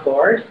on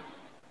board.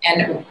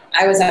 And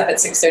I was up at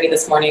 6:30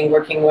 this morning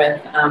working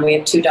with, we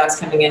had 2 dogs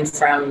coming in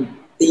from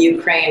the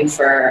Ukraine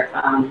for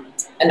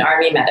an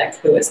army medic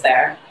who was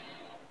there.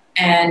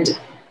 And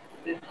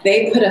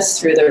they put us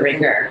through the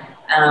ringer.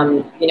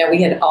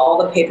 We had all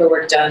the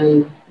paperwork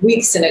done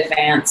weeks in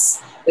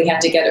advance. We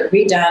had to get it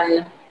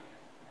redone.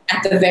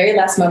 At the very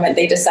last moment,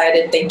 they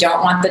decided they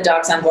don't want the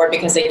dogs on board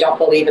because they don't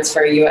believe it's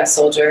for a U.S.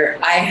 soldier.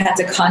 I had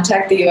to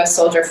contact the U.S.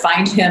 soldier,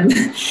 find him,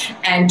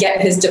 and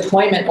get his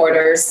deployment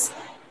orders.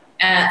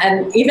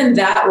 And even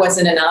that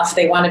wasn't enough.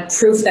 They wanted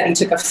proof that he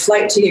took a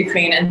flight to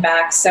Ukraine and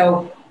back.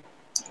 So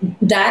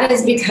that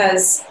is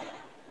because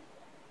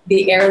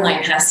the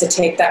airline has to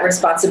take that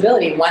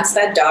responsibility. Once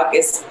that dog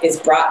is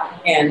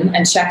brought in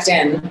and checked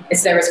in,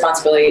 it's their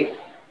responsibility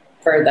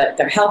for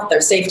their health, their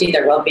safety,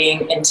 their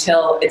well-being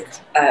until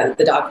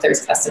the dog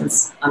clears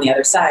customs on the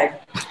other side.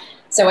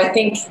 So I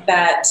think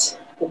that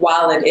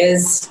while it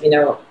is,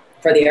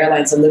 for the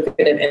airlines a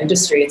lucrative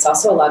industry, it's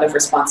also a lot of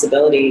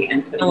responsibility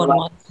and putting a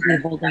lot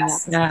of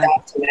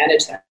staff to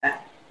manage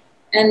that.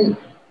 And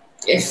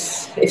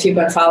if you've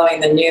been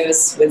following the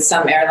news with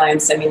some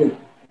airlines, I mean,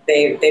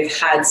 they've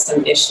had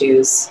some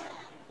issues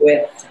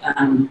with,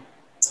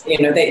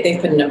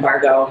 they've put an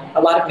embargo.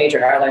 A lot of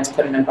major airlines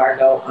put an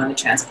embargo on the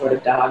transport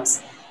of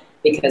dogs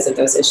because of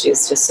those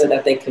issues, just so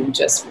that they can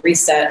just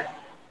reset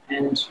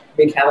and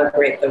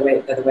recalibrate the way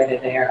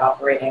that they are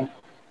operating.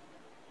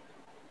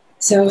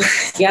 So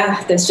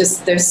yeah,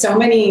 there's so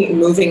many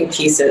moving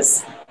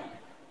pieces.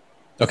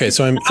 Okay,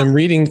 so I'm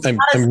reading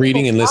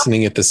and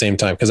listening at the same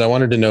time because I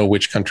wanted to know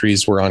which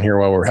countries were on here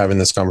while we're having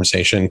this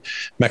conversation.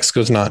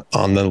 Mexico's not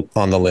on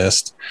the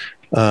list.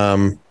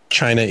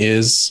 China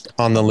is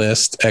on the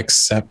list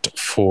except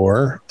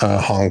for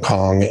Hong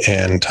Kong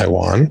and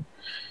Taiwan.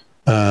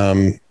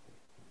 And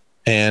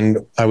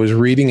I was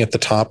reading at the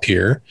top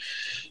here,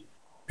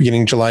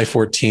 beginning July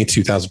 14th,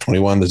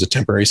 2021, there's a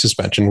temporary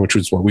suspension, which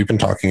was what we've been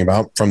talking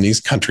about from these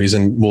countries.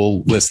 And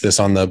we'll list this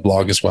on the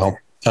blog as well.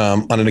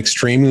 On an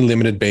extremely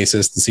limited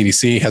basis, the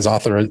CDC has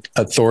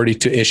authority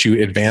to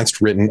issue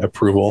advanced written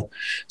approval.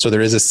 So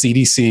there is a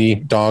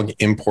CDC dog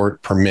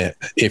import permit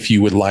if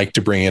you would like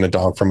to bring in a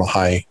dog from a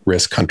high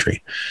risk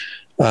country.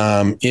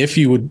 If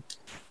you would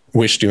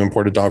wish to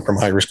import a dog from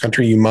a high risk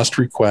country, you must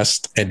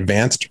request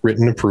advanced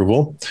written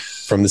approval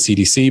from the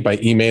CDC by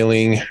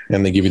emailing,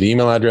 and they give you the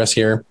email address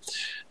here,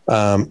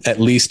 at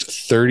least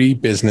 30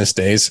 business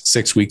days,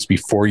 6 weeks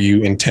before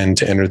you intend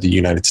to enter the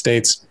United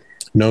States.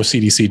 No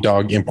CDC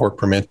dog import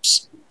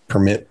permits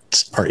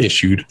are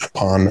issued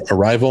upon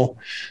arrival.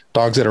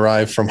 Dogs that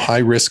arrive from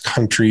high-risk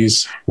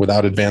countries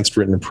without advanced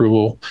written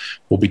approval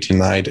will be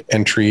denied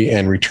entry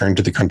and returned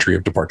to the country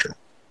of departure.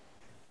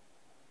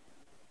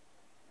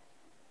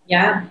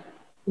 Yeah.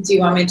 Do you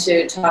want me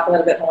to talk a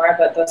little bit more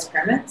about those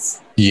permits?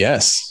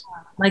 Yes.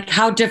 Like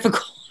how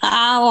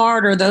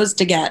hard are those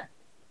to get?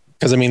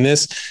 Because I mean,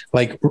 this,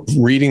 like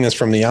reading this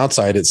from the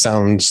outside, it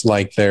sounds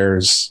like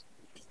there's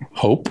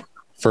hope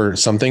for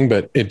something,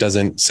 but it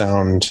doesn't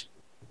sound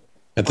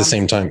at the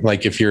same time.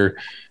 Like if you're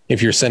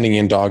sending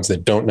in dogs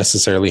that don't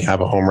necessarily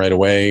have a home right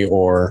away,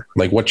 or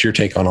like, what's your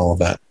take on all of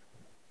that?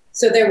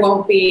 So there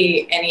won't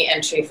be any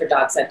entry for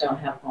dogs that don't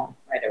have home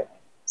right away.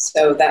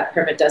 So that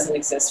permit doesn't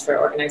exist for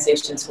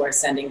organizations who are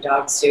sending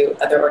dogs to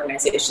other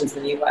organizations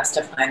in the U.S.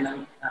 to find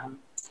them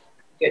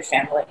good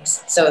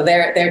families. So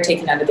they're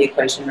taken out of the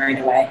equation right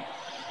away.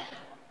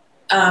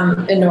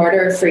 In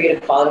order for you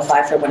to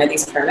qualify for one of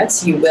these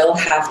permits, you will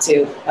have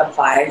to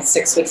apply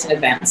 6 weeks in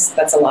advance.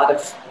 That's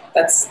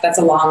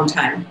a long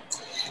time.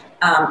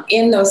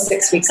 In those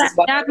 6 weeks as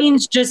well. That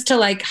means, just to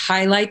like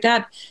highlight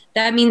that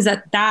means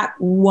that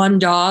one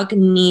dog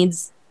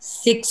needs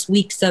 6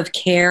 weeks of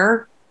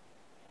care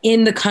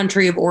in the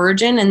country of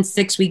origin and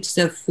 6 weeks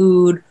of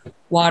food,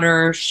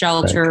 water,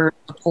 shelter,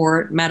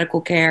 support,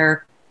 medical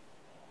care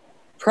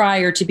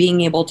prior to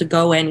being able to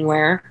go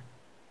anywhere.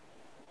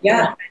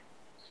 Yeah.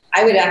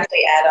 I would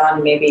actually add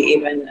on maybe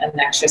even an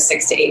extra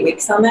 6 to 8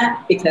 weeks on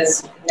that,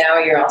 because now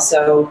you're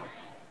also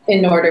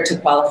in order to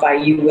qualify,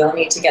 you will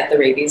need to get the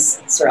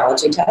rabies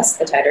serology test,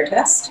 the titer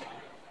test.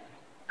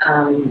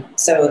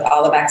 So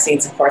all the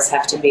vaccines, of course,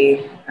 have to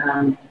be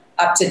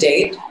up to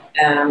date,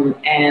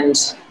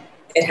 and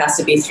it has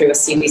to be through a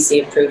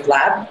CDC-approved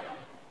lab.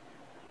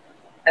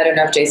 I don't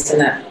know if, Jason,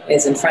 that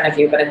is in front of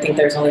you, but I think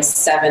there's only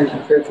 7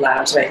 approved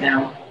labs right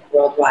now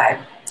worldwide.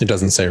 It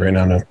doesn't say right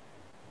now, no.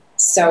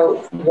 So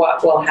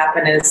what will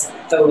happen is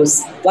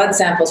those blood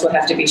samples will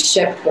have to be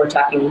shipped. We're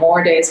talking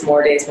more days. So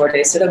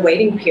the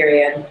waiting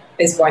period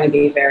is going to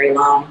be very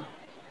long.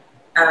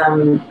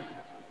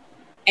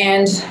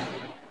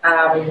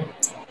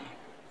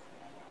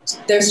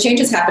 There's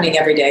changes happening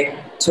every day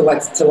to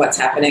what's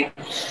happening.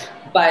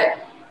 But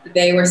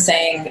they were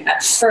saying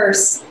at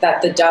first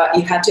that the dog,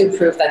 you had to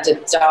prove that the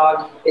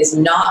dog is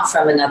not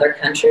from another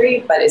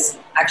country, but is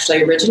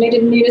actually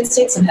originated in the United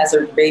States and has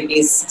a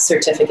rabies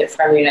certificate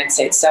from the United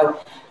States.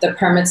 So the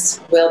permits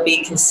will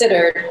be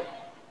considered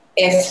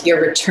if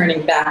you're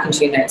returning back into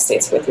the United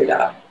States with your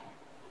dog.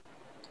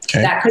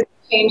 Okay. That could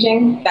be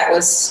changing. That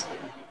was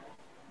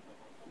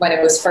when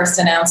it was first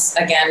announced.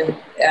 Again,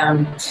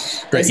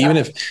 right.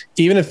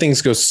 Even if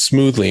things go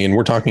smoothly, and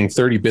we're talking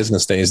 30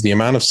 business days, the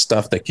amount of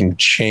stuff that can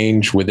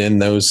change within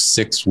those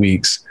 6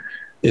 weeks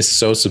is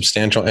so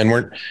substantial.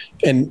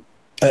 And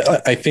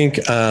I think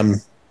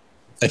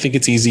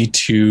it's easy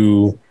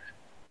to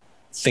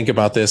think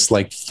about this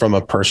like from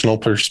a personal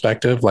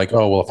perspective, like,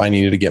 oh, well, if I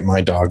needed to get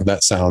my dog,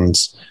 that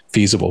sounds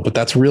feasible, but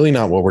that's really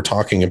not what we're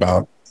talking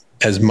about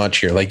as much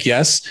here. Like,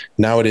 yes,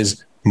 now it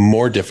is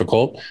more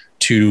difficult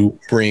to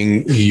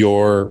bring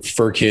your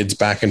fur kids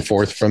back and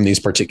forth from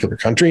these particular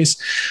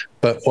countries.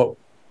 But what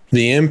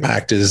the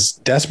impact is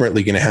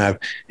desperately going to have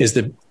is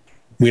that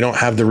we don't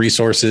have the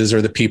resources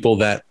or the people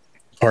that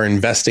are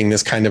investing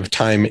this kind of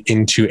time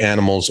into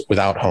animals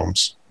without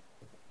homes.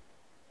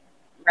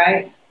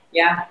 Right.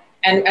 Yeah.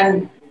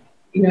 And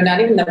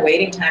not even the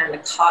waiting time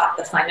and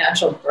the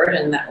financial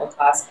burden that will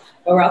cost,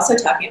 but we're also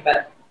talking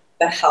about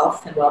the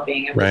health and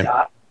well-being of the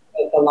dog.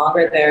 The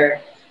longer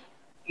they're,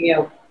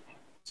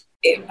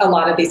 a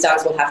lot of these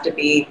dogs will have to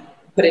be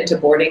put into a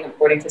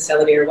boarding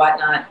facility or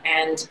whatnot.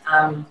 And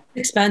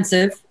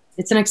expensive.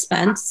 It's an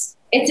expense.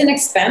 It's an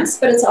expense,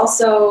 but it's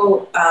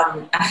also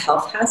a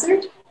health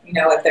hazard.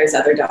 If there's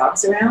other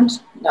dogs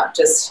around, we're not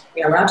just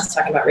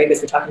talking about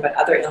rabies, we're talking about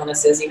other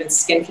illnesses, even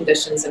skin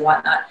conditions and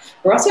whatnot.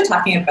 We're also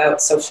talking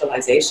about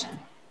socialization.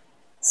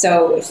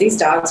 So if these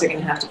dogs are going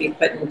to have to be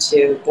put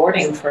into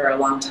boarding for a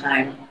long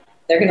time,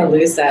 they're going to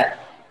lose that.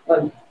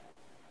 Well,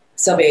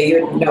 Sylvia,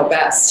 you would know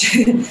best.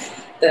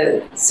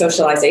 The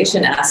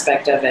socialization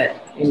aspect of it,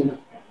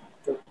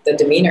 the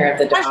demeanor of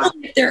the dog.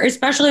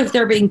 Especially if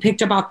they're being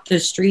picked up off the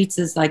streets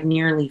as like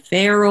nearly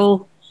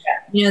feral.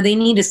 Yeah. They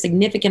need a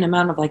significant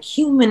amount of like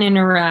human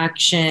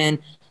interaction,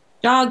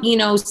 dog,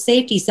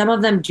 safety. Some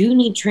of them do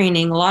need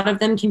training. A lot of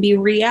them can be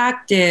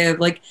reactive.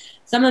 Like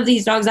some of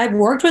these dogs, I've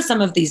worked with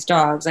some of these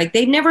dogs, like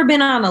they've never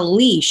been on a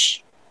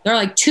leash. They're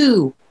like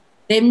 2.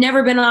 They've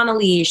never been on a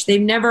leash.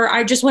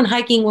 I just went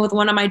hiking with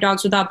one of my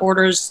Dogs Without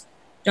Borders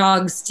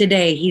dogs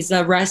today. He's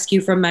a rescue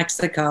from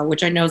Mexico,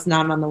 which I know is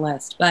not on the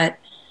list, but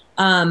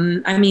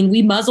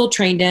we muzzle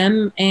trained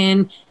him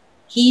and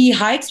he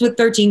hikes with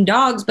 13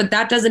 dogs, but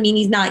that doesn't mean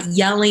he's not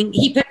yelling.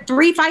 He picked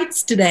 3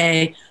 fights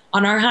today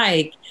on our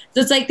hike.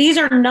 So it's like, these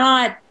are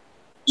not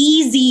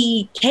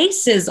easy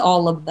cases,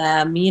 all of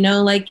them,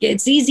 like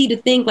it's easy to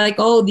think like,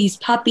 oh, these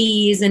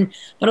puppies,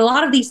 but a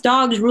lot of these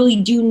dogs really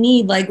do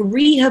need like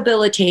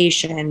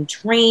rehabilitation,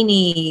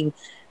 training,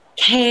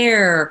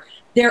 care.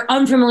 They're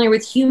unfamiliar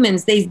with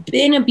humans. They've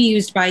been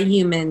abused by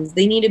humans.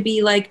 They need to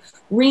be like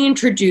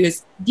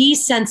reintroduced,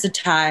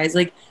 desensitized.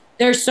 Like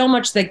there's so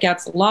much that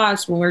gets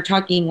lost when we're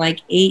talking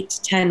like 8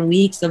 to 10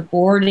 weeks of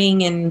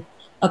boarding in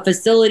a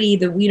facility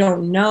that we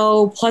don't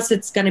know. Plus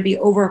it's going to be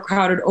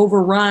overcrowded,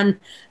 overrun,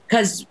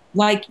 because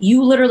like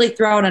you literally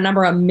throw out a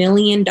number, 1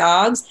 million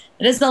dogs.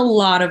 That is a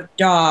lot of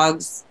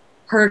dogs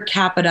per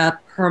capita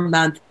per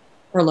month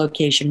per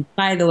location.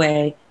 By the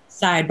way,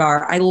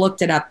 sidebar, I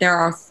looked it up. There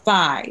are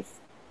 5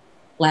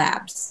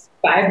 labs.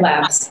 5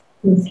 labs.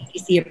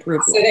 CDC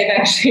approval. So they've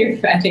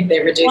actually, I think they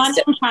reduced 1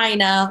 in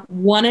China,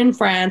 1 in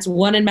France,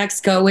 1 in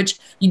Mexico, which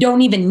you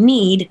don't even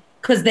need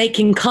because they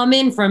can come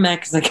in from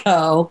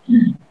Mexico,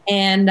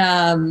 and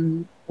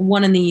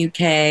 1 in the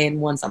UK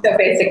and 1 something. So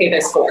basically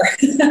there's 4.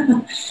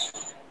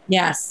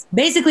 Yes.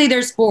 Basically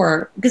there's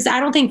 4 because I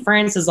don't think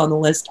France is on the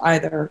list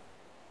either.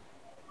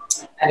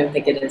 I don't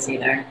think it is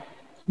either.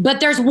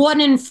 But there's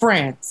 1 in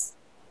France.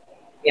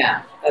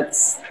 Yeah,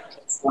 that's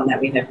one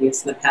that we have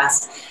used in the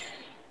past.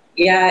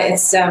 Yeah,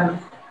 it's a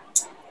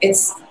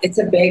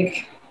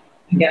big,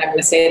 again, I'm going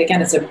to say it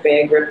again, it's a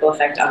big ripple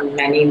effect on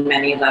many,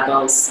 many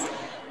levels.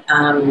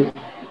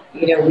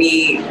 We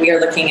are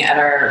looking at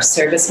our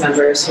service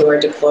members who are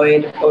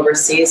deployed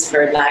overseas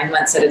for 9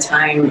 months at a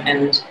time,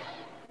 and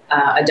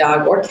a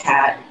dog or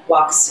cat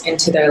walks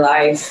into their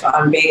life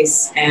on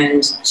base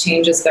and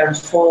changes their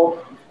whole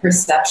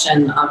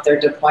perception of their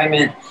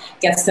deployment,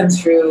 gets them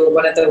through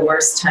one of the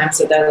worst times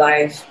of their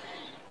life.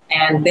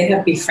 And they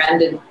have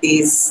befriended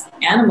these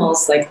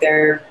animals like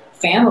they're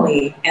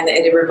family, and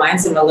it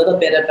reminds them a little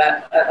bit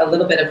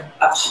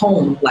of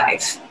home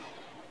life.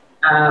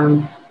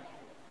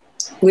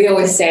 We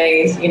always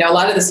say, a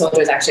lot of the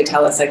soldiers actually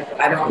tell us, like,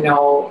 I don't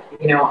know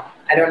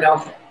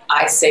if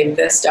I saved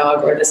this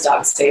dog or this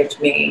dog saved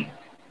me.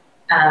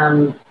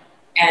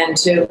 And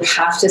to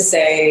have to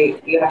say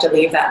you have to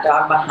leave that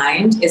dog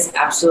behind is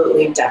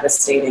absolutely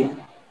devastating.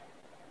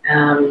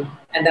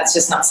 And that's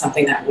just not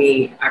something that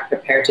we are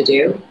prepared to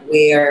do.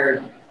 We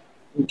are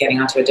getting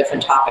onto a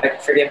different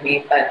topic, forgive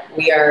me, but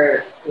we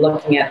are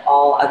looking at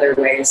all other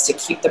ways to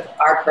keep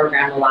our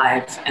program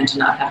alive and to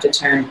not have to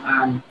turn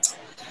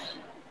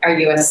our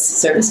U.S.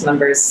 service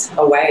members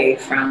away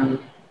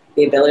from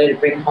the ability to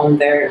bring home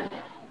their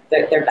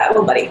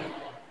battle buddy.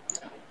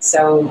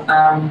 So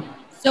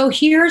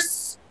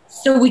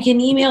so we can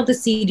email the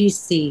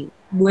CDC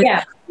with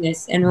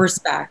this and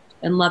respect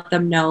and let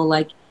them know,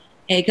 like,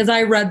 hey, because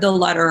I read the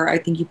letter, I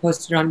think you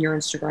posted on your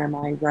Instagram,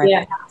 I read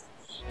it.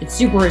 It's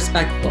super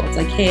respectful. It's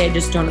like, hey, I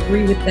just don't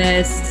agree with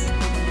this.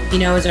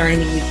 Is there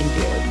anything we can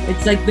do?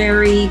 It's like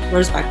very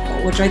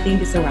respectful, which I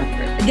think is so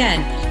accurate.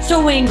 Again,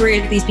 so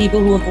angry at these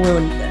people who have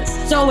ruined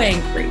this. So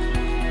angry.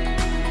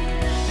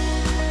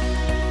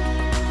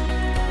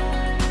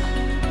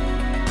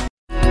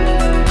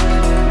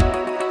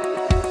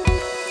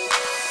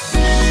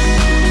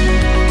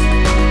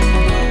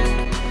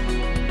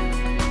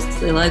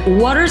 Like,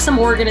 what are some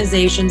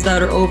organizations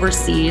that are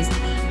overseas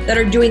that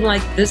are doing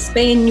like the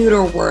spay and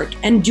neuter work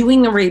and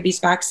doing the rabies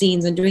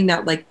vaccines and doing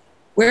that? Like,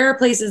 where are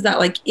places that,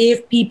 like,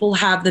 if people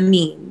have the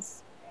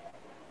means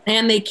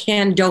and they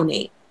can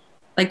donate,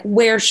 like,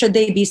 where should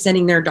they be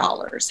sending their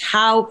dollars?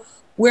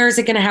 Where is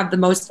it going to have the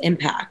most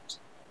impact?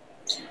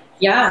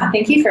 Yeah,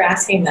 thank you for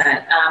asking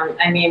that.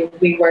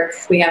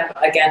 We have,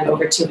 again,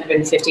 over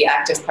 250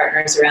 active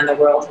partners around the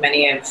world,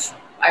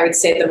 I would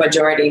say the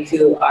majority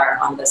who are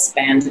on this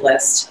banned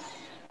list.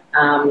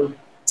 One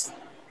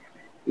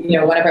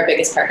of our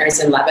biggest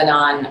partners in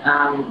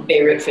Lebanon,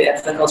 Beirut for the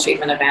Ethical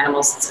Treatment of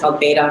Animals, it's called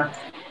BETA.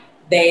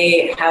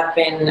 They have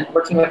been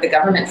working with the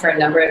government for a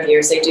number of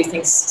years. They do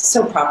things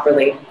so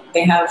properly.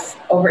 They have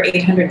over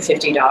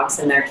 850 dogs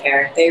in their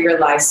care. They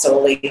rely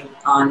solely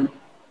on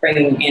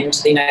bringing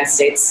into the United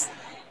States.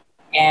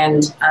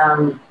 And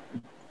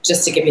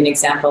just to give you an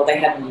example, they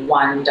had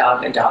one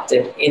dog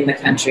adopted in the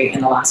country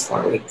in the last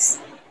 4 weeks.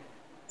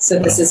 So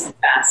this is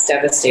vast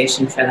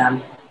devastation for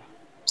them.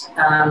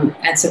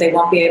 And so they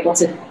won't be able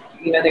to,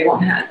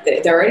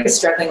 they're already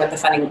struggling with the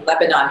funding.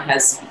 Lebanon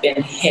has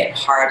been hit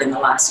hard in the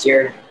last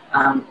year.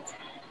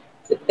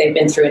 They've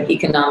been through an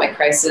economic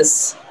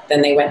crisis.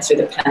 Then they went through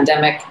the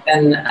pandemic.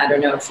 Then I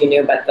don't know if you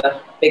knew about the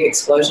big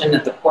explosion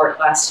at the port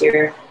last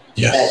year.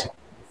 Yes.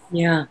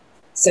 Yeah.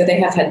 So they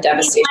have had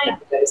devastation.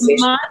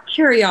 My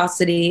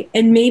curiosity,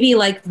 and maybe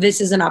like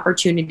this is an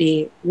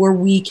opportunity where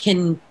we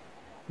can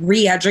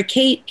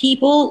re-educate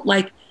people,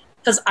 like,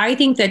 because I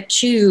think that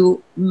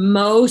too,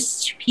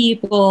 most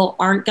people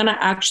aren't going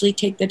to actually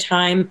take the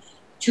time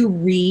to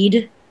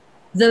read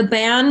the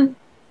ban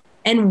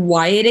and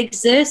why it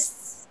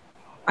exists.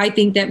 I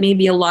think that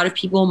maybe a lot of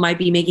people might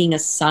be making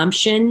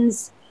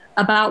assumptions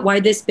about why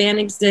this ban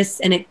exists,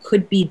 and it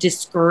could be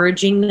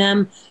discouraging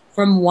them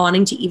from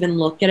wanting to even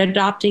look at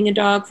adopting a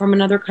dog from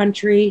another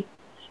country,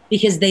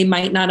 because they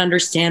might not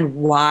understand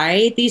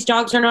why these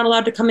dogs are not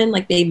allowed to come in.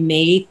 Like, they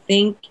may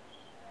think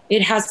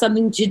it has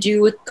something to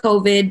do with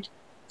COVID.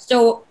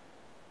 So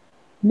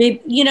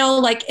maybe,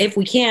 like, if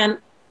we can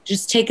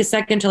just take a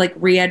second to like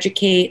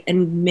re-educate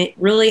and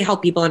really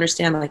help people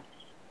understand, like,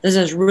 this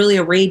is really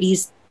a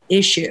rabies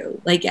issue,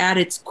 like, at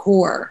its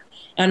core.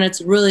 And it's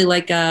really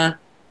like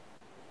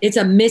it's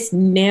a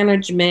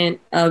mismanagement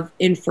of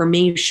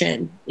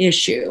information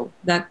issue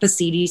that the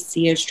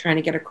CDC is trying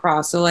to get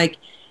across. So, like,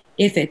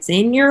 if it's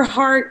in your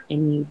heart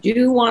and you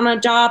do want to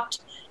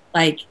adopt,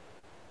 like,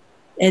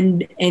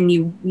 and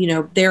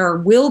there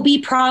will be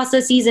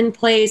processes in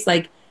place,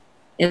 like,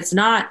 it's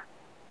not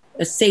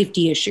a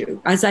safety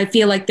issue, as I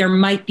feel like there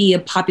might be a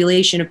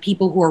population of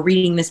people who are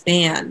reading this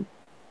ban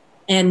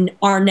and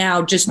are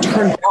now just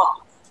turned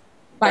off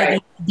by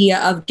the idea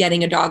of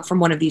getting a dog from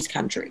one of these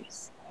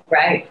countries.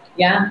 Right.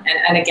 Yeah.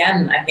 And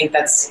again, I think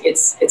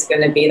it's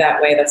going to be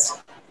that way.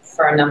 That's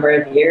for a number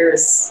of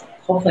years,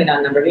 hopefully not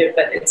a number of years,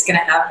 but it's going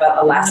to have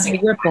a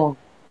lasting ripple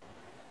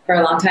for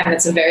a long time.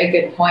 It's a very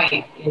good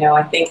point.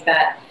 I think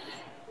that,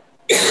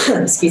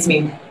 excuse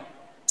me,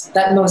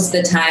 that most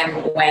of the time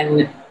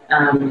when,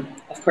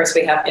 of course,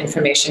 we have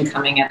information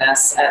coming at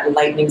us at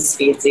lightning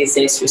speeds these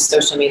days through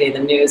social media, the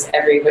news,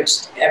 every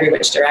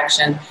which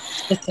direction,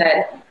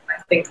 that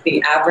I think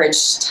the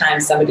average time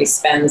somebody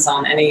spends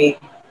on any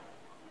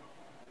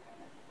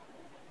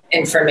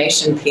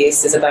information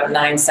piece is about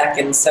 9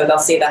 seconds. So they'll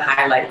see the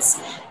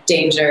highlights: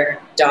 danger,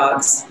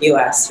 dogs,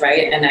 US,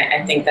 right? And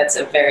I think that's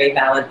a very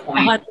valid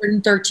point.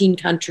 113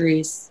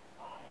 countries,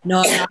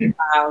 not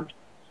allowed.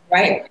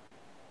 Right.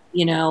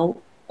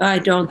 I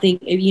don't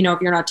think, if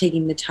you're not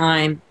taking the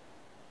time,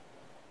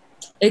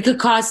 it could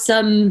cause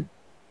some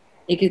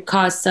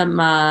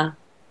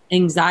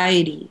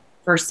anxiety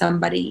for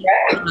somebody.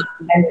 Right.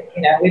 And,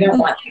 we don't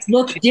want to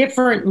look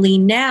differently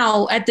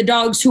now at the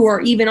dogs who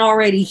are even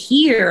already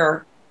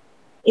here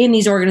in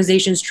these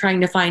organizations trying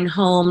to find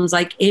homes.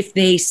 Like if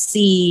they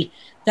see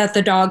that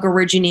the dog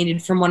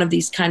originated from one of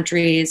these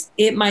countries,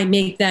 it might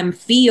make them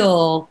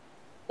feel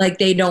like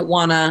they don't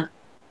want to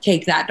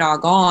take that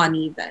dog on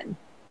even.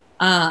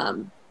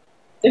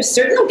 There's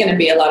certainly going to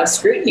be a lot of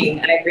scrutiny.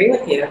 I agree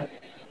with you.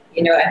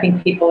 I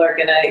think people are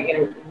going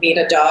to meet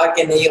a dog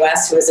in the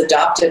U.S. who was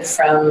adopted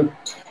from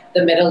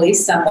the Middle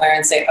East somewhere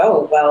and say,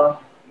 oh,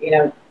 well,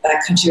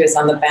 that country was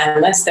on the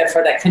ban list.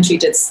 Therefore, that country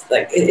did,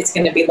 it's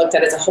going to be looked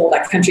at as a whole.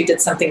 That country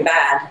did something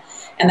bad.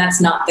 And that's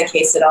not the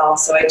case at all.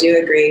 So I do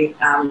agree.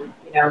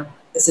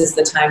 This is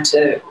the time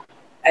to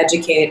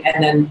educate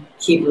and then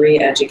keep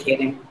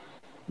re-educating.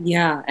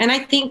 Yeah. And I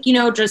think,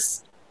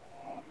 just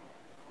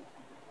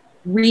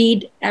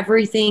read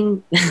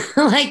everything.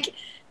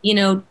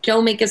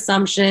 Don't make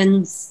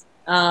assumptions.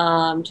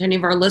 To any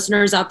of our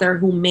listeners out there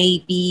who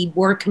may be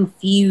more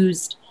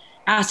confused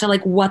as to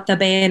what the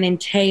ban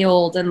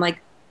entailed and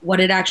what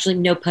it actually,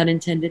 no pun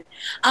intended,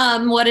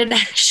 what it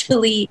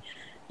actually,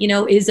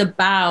 is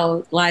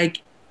about.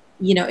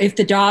 If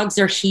the dogs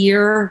are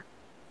here,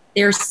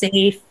 they're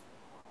safe.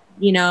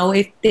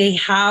 If they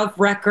have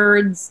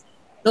records,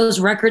 those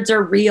records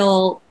are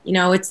real.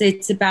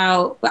 It's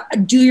about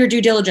do your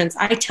due diligence.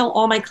 I tell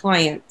all my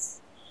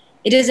clients,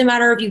 it doesn't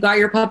matter if you got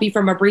your puppy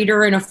from a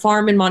breeder in a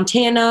farm in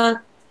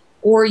Montana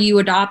or you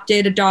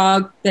adopted a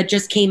dog that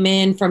just came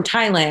in from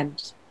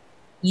Thailand.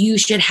 You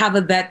should have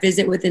a vet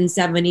visit within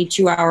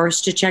 72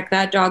 hours to check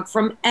that dog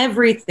from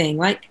everything,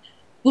 like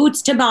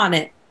boots to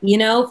bonnet,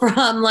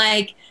 from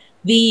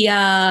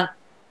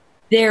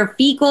their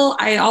fecal.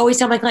 I always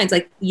tell my clients,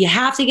 you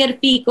have to get a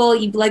fecal.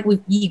 You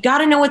got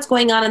to know what's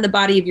going on in the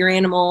body of your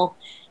animal.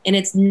 And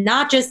it's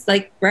not just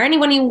for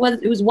anyone who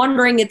was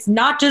wondering, it's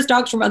not just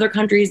dogs from other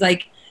countries.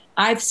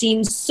 I've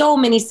seen so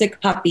many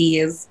sick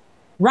puppies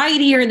right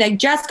here. And I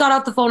just got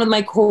off the phone with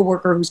my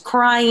coworker who's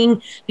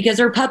crying because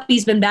her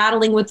puppy's been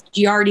battling with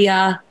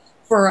Giardia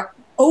for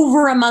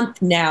over a month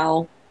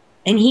now.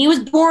 And he was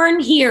born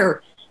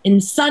here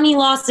in sunny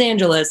Los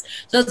Angeles.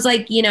 So it's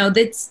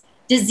this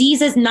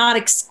disease is not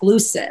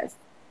exclusive.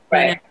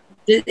 Right.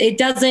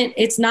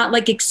 It's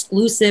not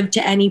exclusive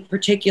to any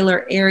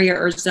particular area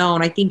or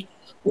zone. I think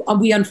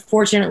we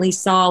unfortunately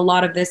saw a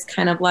lot of this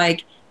kind of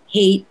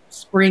hate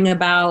spring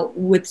about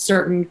with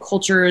certain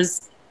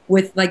cultures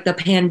with the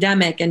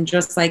pandemic and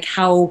just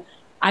how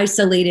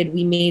isolated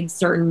we made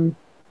certain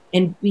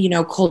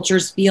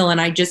cultures feel. And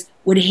I just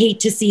would hate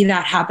to see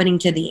that happening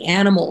to the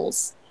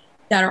animals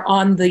that are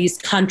on these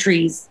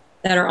countries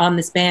that are on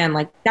this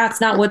ban.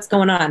 That's not what's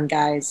going on,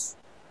 guys.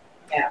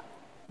 Yeah.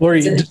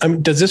 Lori,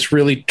 does this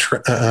really,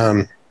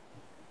 I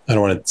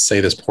don't want to say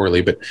this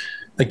poorly, but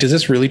does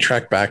this really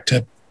track back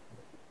to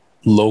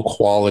low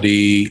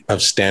quality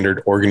of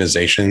standard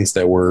organizations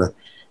that were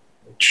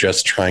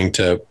just trying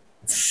to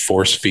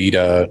force feed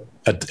a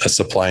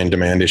supply and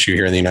demand issue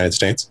here in the United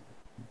States?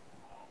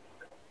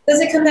 Does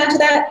it come down to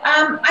that?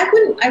 I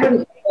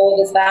wouldn't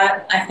hold as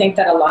that. I think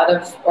that a lot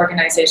of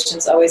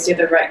organizations always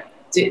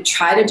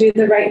try to do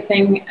the right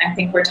thing. I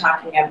think we're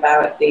talking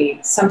about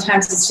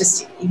sometimes it's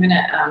just even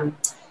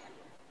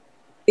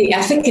the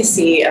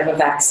efficacy of a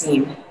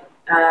vaccine.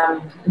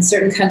 In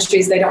certain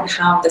countries, they don't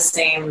have the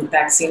same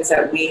vaccines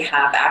that we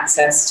have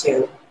access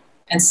to.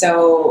 And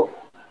so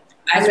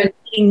I've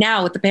been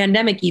now with the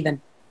pandemic even.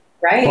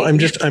 Right. Well,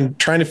 I'm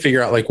trying to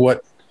figure out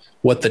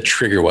what the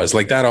trigger was.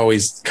 That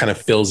always kind of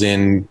fills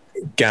in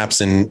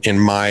gaps in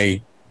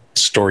my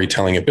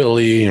storytelling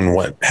ability and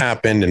what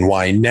happened and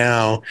why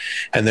now.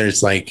 And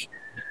there's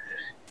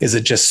is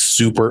it just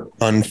super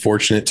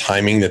unfortunate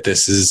timing that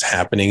this is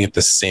happening at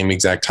the same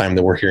exact time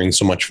that we're hearing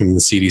so much from the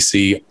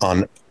CDC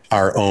on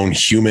our own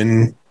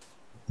human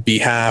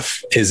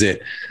behalf? Is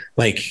it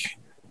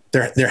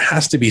there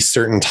has to be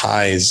certain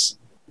ties,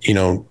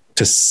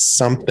 to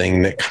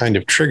something that kind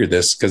of triggered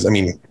this? Because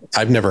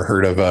I've never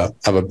heard of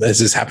has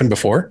this happened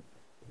before?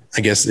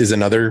 I guess is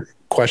another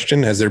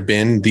question. Has there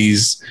been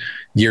these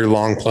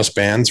year-long plus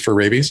bans for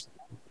rabies?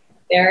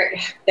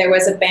 There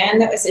was a ban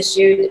that was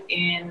issued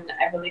in,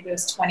 I believe it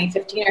was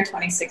 2015 or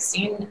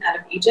 2016 out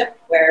of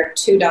Egypt, where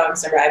 2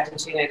 dogs arrived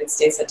into the United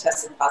States that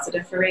tested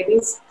positive for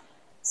rabies.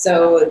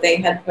 So they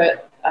had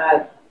put,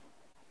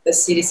 the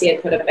CDC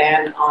had put a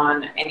ban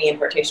on any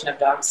importation of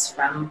dogs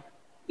from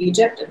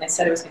Egypt, and they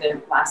said it was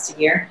going to last a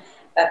year.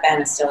 That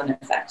ban is still in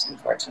effect,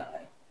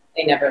 unfortunately.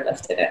 They never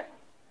lifted it.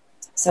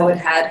 So it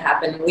had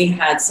happened. We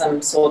had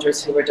some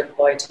soldiers who were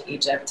deployed to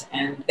Egypt,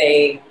 and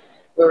they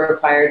were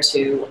required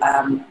to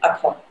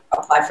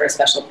apply for a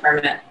special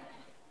permit.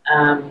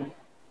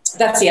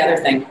 That's the other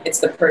thing. It's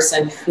the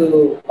person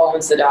who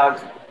owns the dog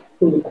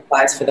who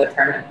applies for the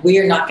permit. We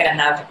are not going to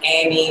have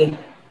any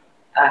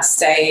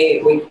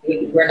say.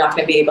 We're not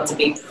going to be able to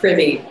be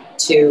privy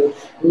to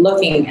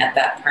looking at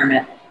that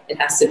permit. It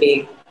has to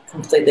be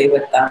completely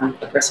with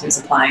the person who's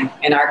applying.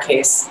 In our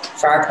case,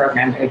 for our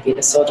program, it would be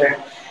the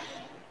soldier.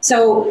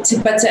 to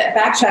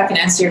backtrack and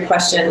answer your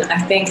question,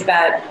 I think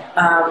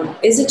that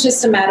is it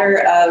just a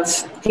matter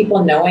of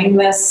people knowing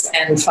this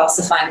and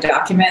falsifying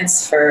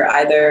documents for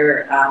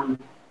either,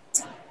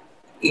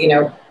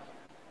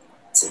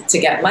 to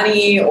get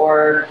money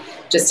or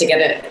just to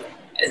get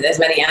as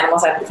many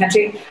animals out of the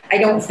country? I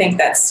don't think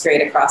that's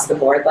straight across the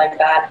board like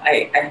that.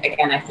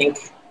 I think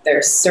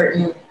there's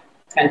certain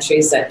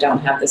countries that don't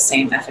have the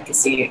same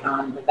efficacy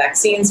on the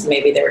vaccines.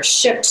 Maybe they were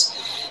shipped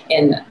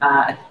in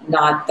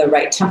not the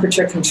right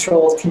temperature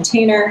controlled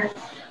container.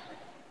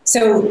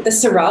 So the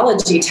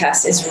serology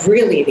test is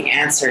really the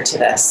answer to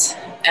this.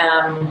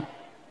 And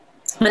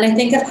I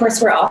think, of course,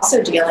 we're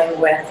also dealing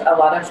with a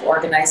lot of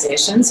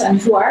organizations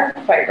and who are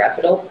quite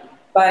reputable,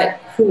 but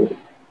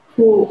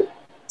who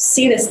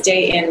see this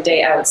day in,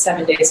 day out,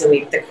 7 days a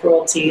week, the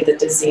cruelty, the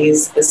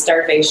disease, the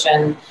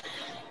starvation,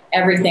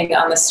 everything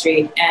on the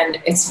street,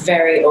 and it's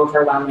very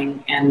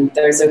overwhelming. And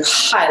there's a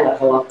high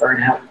level of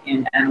burnout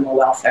in animal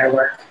welfare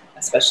work,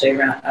 especially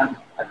around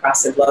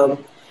across the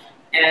globe.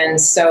 And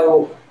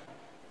so,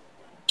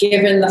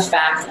 given the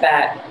fact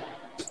that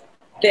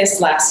this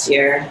last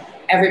year,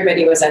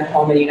 everybody was at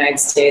home in the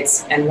United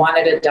States and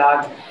wanted a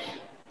dog,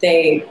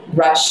 they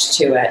rushed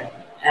to it.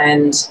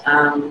 And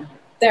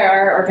there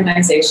are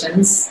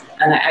organizations,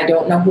 and I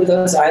don't know who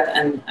those are,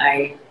 and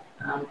I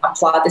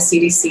applaud the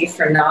CDC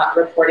for not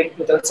reporting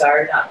who those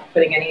are, not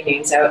putting any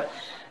names out,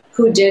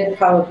 who did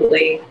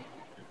probably,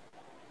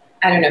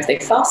 I don't know if they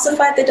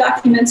falsified the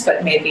documents,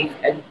 but maybe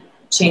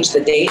changed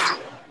the date,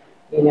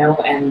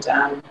 and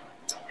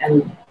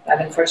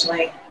that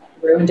unfortunately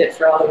ruined it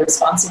for all the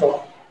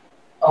responsible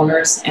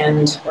owners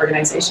and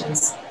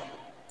organizations.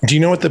 Do you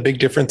know what the big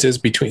difference is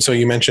between, so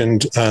you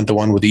mentioned the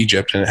one with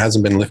Egypt, and it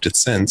hasn't been lifted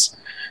since,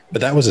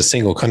 but that was a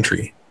single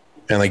country.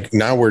 And like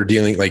now we're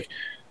dealing like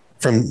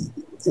from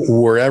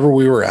wherever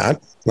we were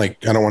at, like,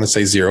 I don't want to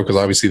say zero, because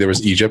obviously there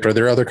was Egypt. Are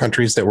there other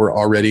countries that were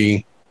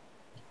already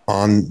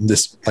on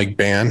this like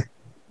ban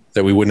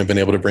that we wouldn't have been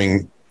able to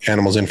bring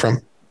animals in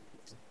from,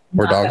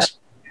 or dogs?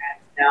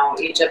 No,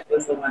 Egypt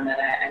was the one that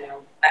I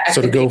know.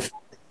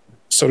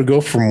 So to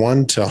go from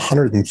 1 to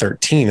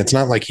 113, it's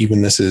not like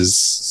even this is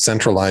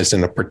centralized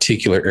in a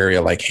particular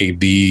area. Like, hey,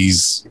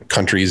 these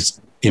countries,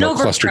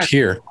 clustered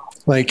here.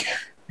 Like,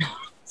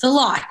 it's a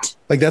lot.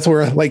 Like that's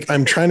where like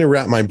I'm trying to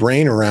wrap my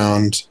brain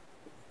around.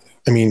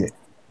 I mean,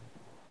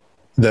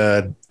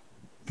 the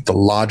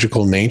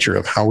logical nature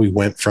of how we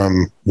went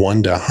from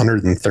 1 to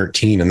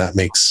 113, and that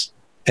makes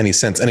any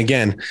sense. And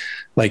again,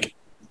 like,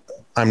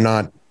 I'm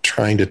not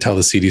trying to tell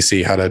the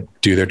CDC how to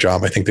do their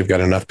job. I think they've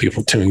got enough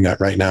people doing that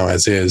right now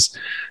as is.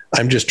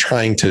 I'm just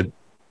trying to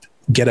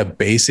get a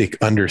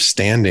basic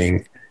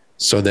understanding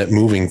so that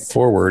moving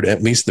forward,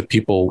 at least the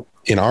people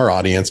in our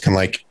audience can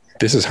like,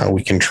 this is how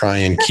we can try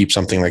and keep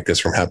something like this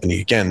from happening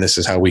again. This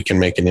is how we can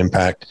make an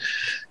impact,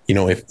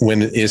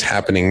 when it is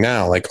happening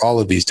now, like all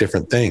of these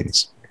different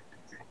things.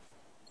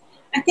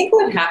 I think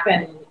what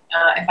happened,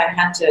 if I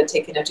had to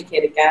take an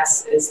educated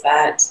guess, is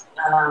that,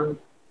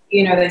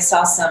 they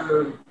saw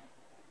some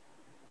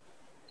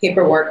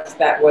paperwork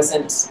that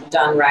wasn't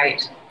done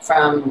right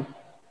from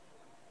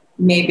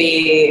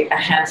maybe a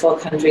handful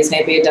of countries,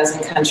 maybe a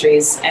dozen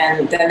countries.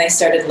 And then they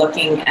started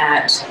looking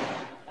at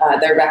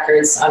their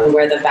records on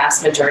where the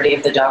vast majority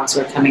of the dogs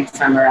were coming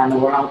from around the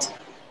world.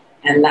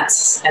 And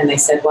they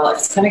said, well, if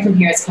it's coming from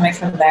here, it's coming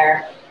from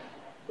there.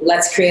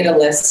 Let's create a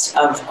list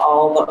of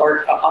all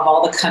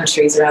the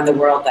countries around the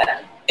world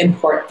that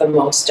import the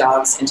most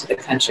dogs into the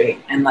country,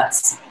 and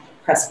let's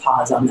press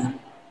pause on them.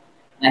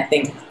 And I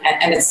think,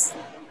 and it's,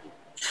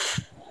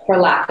 for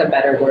lack of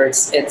better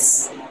words,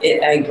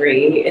 I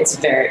agree.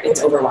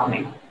 It's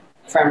overwhelming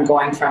from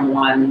going from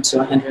 1 to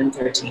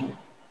 113.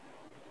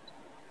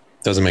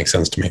 Doesn't make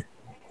sense to me.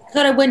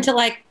 Could have went to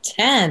like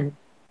 10.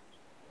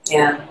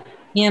 Yeah.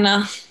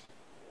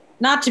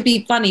 Not to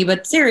be funny,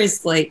 but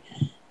seriously.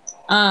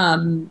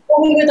 Well,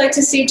 we would like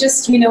to see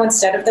just,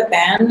 instead of the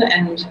ban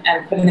and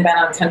putting the ban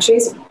on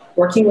countries,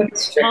 working with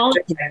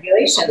strict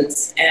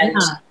regulations. And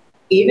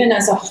even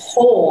as a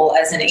whole,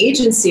 as an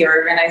agency or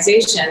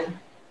organization,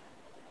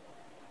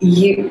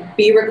 you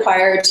be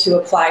required to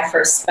apply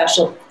for a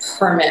special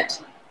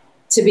permit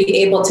to be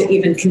able to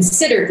even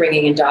consider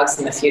bringing in dogs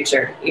in the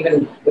future,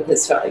 even with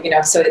this, so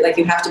like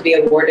you have to be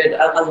awarded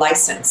a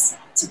license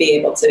to be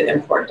able to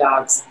import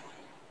dogs.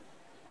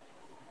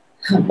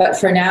 But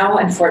for now,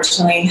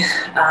 unfortunately,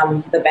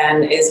 the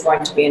ban is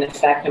going to be in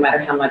effect no matter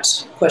how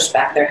much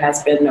pushback there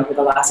has been over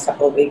the last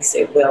couple of weeks.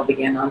 It will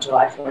begin on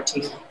July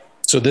 14th.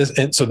 So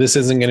this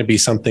isn't going to be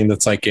something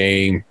that's like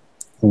a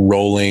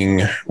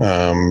rolling,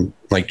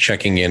 like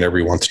checking in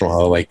every once in a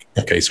while. Like,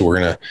 okay, so we're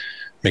going to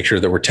make sure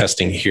that we're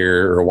testing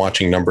here or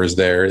watching numbers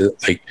there.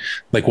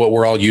 Like what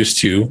we're all used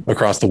to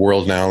across the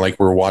world now, like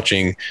we're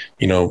watching,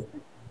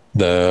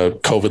 the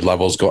COVID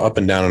levels go up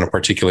and down in a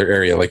particular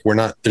area. Like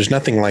there's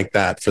nothing like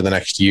that for the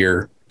next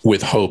year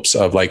with hopes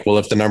of like, well,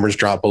 if the numbers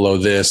drop below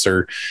this,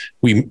 or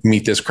we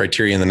meet this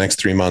criteria in the next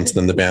 3 months,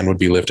 then the ban would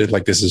be lifted.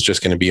 Like this is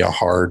just going to be a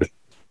hard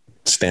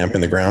stamp in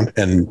the ground,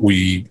 and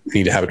we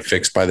need to have it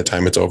fixed by the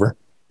time it's over.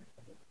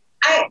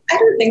 I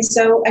don't think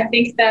so. I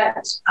think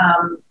that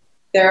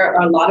there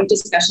are a lot of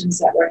discussions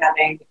that we're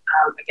having,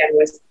 again,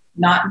 with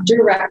not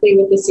directly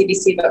with the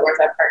CDC, but with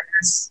our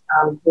partners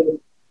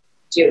who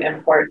do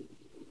import,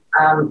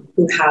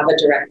 who have a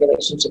direct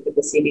relationship with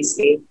the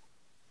CDC.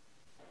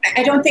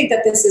 I don't think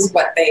that this is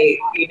what they,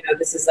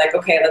 this is like,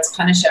 okay, let's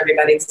punish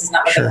everybody. This is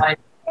not what they want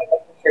to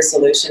do for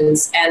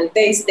solutions. And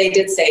they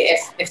did say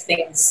if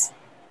things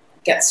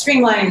get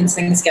streamlined and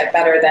things get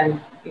better,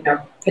 then,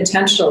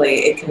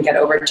 potentially it can get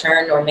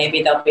overturned, or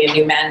maybe there'll be a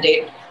new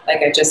mandate,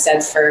 like I just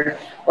said, for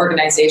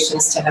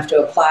organizations to have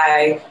to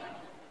apply.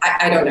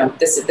 I don't know.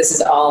 This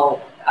is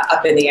all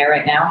up in the air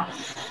right now.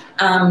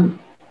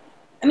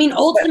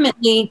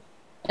 Ultimately,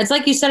 it's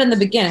like you said in the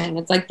beginning.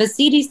 It's like the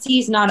CDC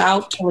is not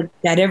out to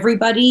get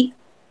everybody.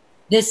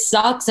 This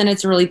sucks and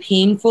it's really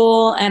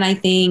painful. And I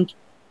think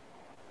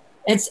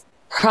it's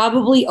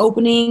probably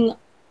opening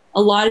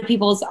a lot of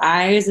people's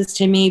eyes as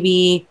to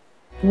maybe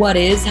what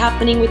is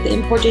happening with the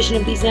importation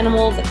of these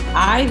animals.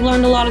 I've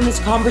learned a lot in this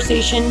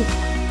conversation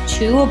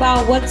too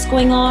about what's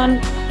going on.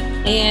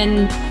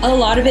 And a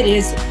lot of it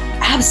is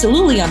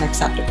absolutely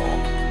unacceptable.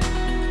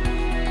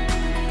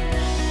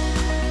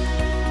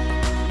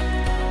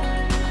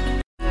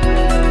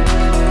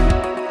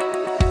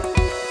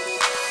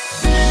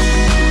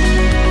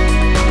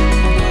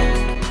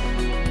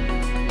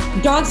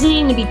 Dogs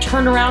needing to be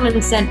turned around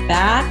and sent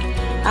back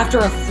after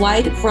a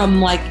flight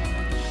from like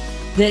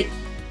the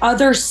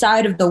other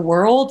side of the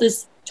world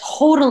is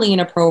totally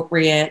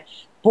inappropriate,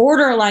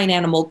 borderline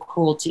animal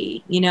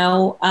cruelty,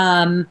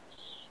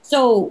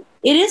 so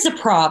it is a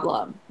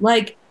problem.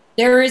 Like,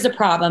 there is a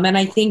problem. And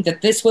I think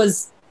that this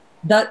was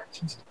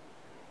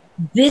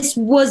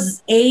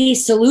a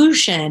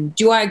solution.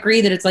 Do I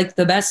agree that it's like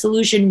the best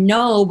solution?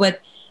 No,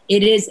 but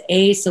it is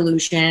a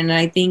solution. And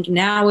I think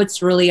now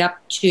it's really up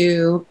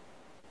to,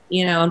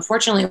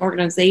 unfortunately,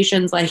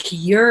 organizations like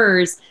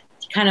yours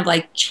to kind of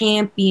like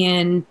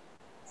champion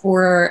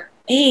for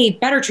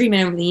better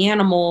treatment of the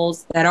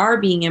animals that are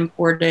being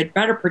imported,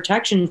 better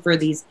protection for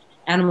these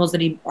animals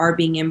that are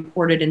being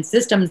imported, and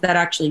systems that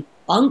actually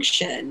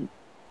function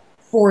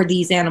for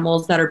these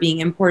animals that are being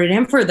imported,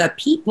 and for the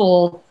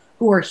people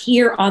who are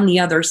here on the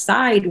other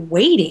side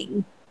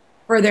waiting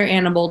for their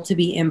animal to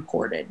be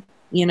imported,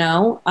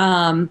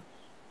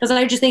 because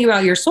I just think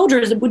about your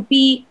soldiers. It would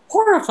be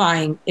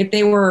horrifying if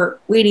they were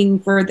waiting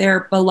for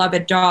their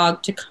beloved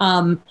dog to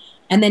come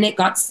and then it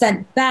got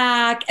sent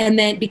back, and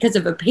then because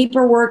of a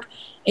paperwork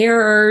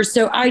error.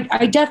 So I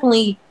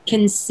definitely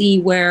can see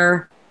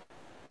where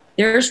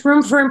there's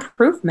room for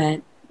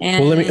improvement.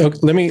 And well,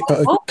 let me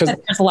because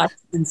there's a lot of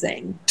things.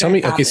 Tell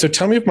me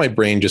if my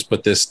brain just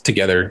put this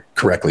together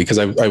correctly, because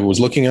I was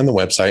looking on the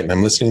website and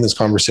I'm listening to this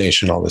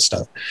conversation, all this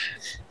stuff.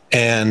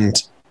 And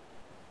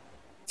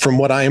from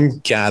what I'm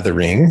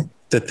gathering,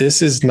 that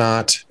this is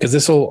not, because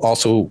this will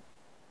also,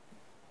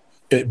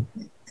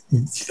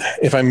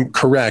 if I'm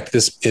correct,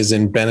 this is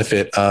in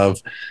benefit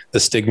of the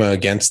stigma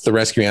against the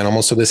rescue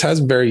animals. So this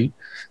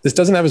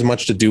doesn't have as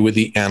much to do with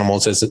the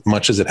animals as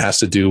much as it has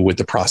to do with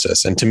the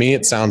process. And to me,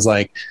 it sounds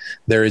like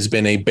there has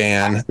been a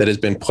ban that has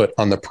been put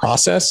on the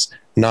process,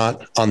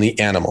 not on the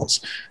animals.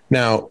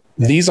 Now,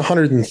 these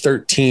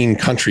 113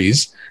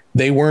 countries,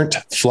 they weren't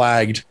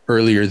flagged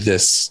earlier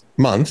this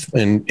month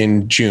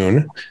in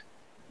June.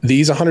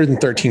 These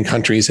 113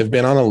 countries have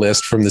been on a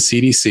list from the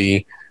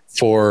CDC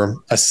for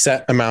a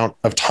set amount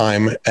of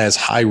time as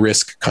high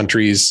risk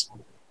countries,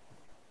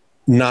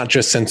 not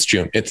just since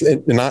June. It's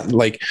not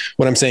like,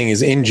 what I'm saying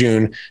is in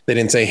June, they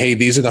didn't say, hey,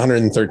 these are the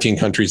 113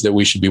 countries that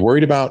we should be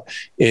worried about.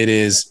 It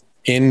is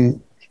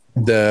in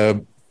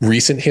the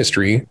recent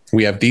history,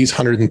 we have these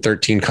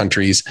 113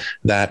 countries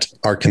that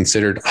are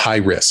considered high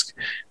risk.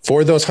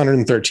 For those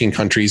 113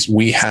 countries,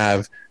 we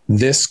have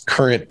this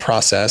current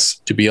process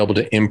to be able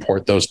to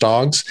import those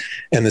dogs.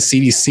 And the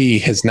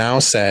CDC has now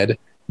said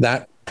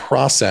that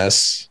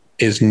process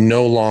is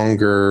no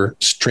longer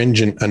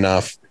stringent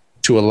enough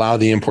to allow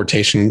the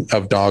importation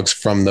of dogs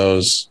from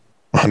those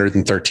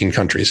 113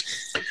 countries.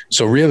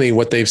 So really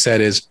what they've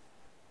said is,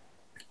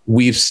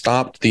 we've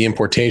stopped the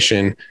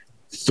importation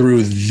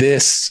through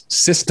this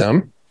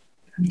system.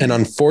 And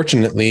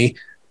unfortunately,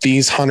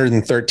 these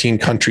 113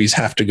 countries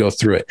have to go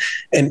through it.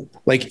 And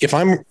like, if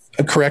I'm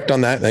correct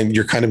on that, and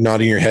you're kind of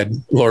nodding your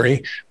head,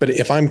 Lori, but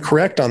if I'm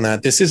correct on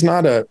that, this is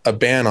not a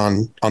ban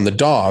on the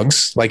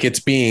dogs. Like, it's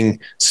being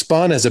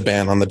spun as a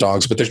ban on the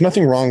dogs, but there's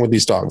nothing wrong with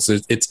these dogs.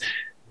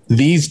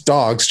 These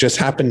dogs just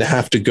happen to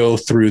have to go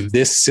through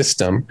this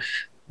system.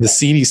 The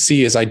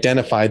CDC has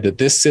identified that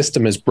this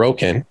system is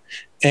broken,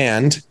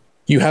 and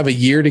you have a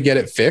year to get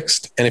it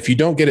fixed. And if you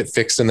don't get it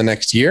fixed in the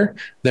next year,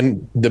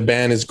 then the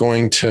ban is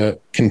going to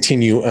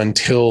continue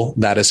until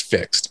that is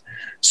fixed.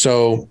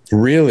 So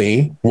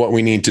really what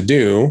we need to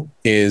do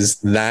is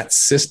that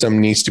system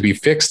needs to be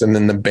fixed, and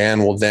then the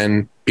ban will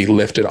then be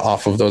lifted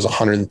off of those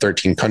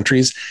 113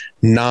 countries,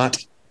 not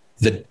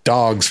the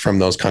dogs from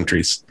those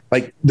countries.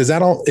 Like, does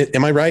that all,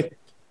 am I right?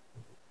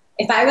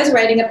 If I was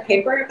writing a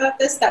paper about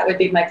this, that would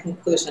be my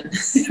conclusion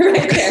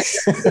right there.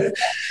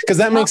 Because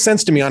that makes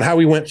sense to me on how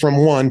we went from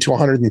 1 to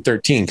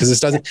 113. Because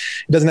it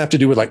doesn't have to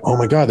do with like, oh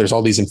my God, there's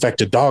all these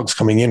infected dogs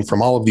coming in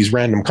from all of these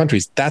random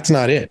countries. That's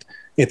not it.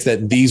 It's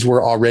that these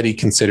were already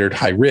considered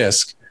high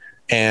risk.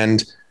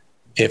 And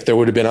if there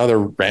would have been other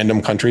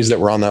random countries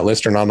that were on that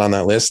list or not on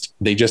that list,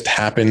 they just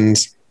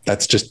happened.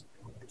 That's just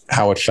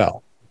how it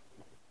fell.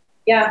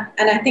 Yeah.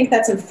 And I think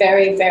that's a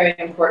very, very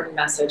important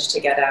message to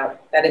get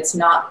out, that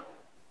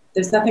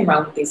there's nothing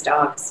wrong with these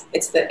dogs.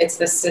 It's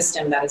the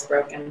system that is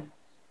broken,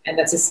 and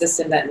that's a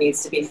system that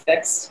needs to be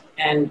fixed.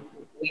 And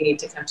we need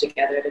to come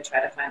together to try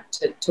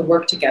to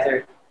work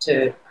together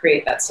to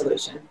create that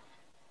solution.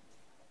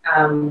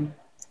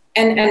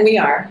 And we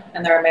are,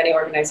 and there are many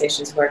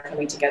organizations who are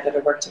coming together to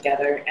work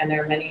together. And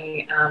there are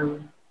many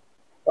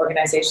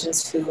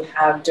organizations who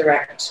have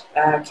direct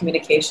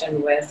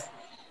communication with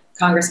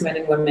congressmen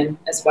and women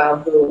as well,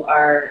 who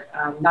are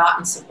not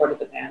in support of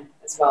the ban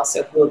as well.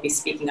 So who will be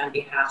speaking on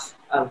behalf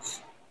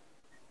of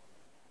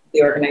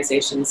the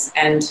organizations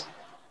and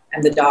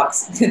the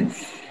dogs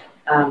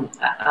on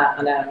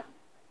a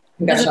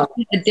congressional. At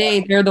the end of the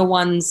day, they're the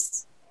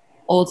ones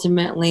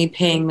ultimately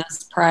paying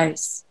this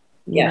price.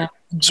 Yeah.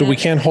 So we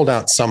can hold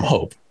out some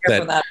hope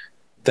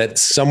that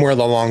somewhere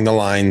along the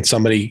line,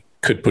 somebody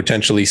could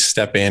potentially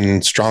step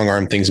in, strong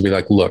arm things and be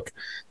like, look,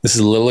 this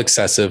is a little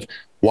excessive.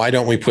 Why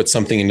don't we put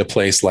something into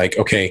place like,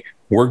 okay,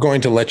 we're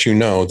going to let you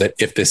know that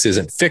if this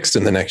isn't fixed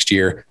in the next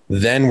year,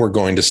 then we're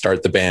going to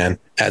start the ban,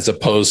 as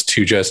opposed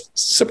to just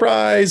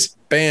surprise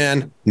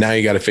ban. Now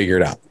you got to figure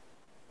it out.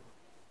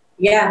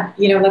 Yeah.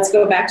 Let's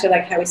go back to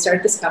like how we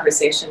started this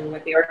conversation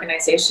with the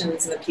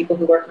organizations and the people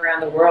who work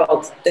around the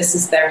world. This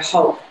is their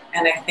hope.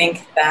 And I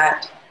think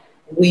that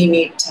we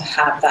need to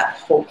have that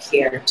hope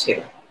here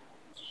too.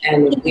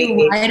 And can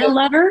we write a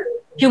letter?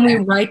 Can we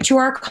write to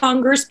our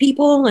Congress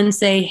people and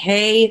say,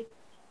 hey,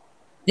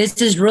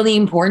 this is really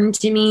important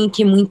to me.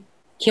 Can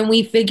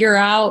we figure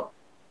out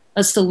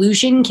a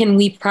solution? Can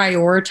we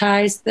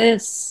prioritize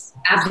this?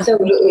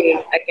 Absolutely.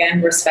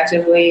 Again,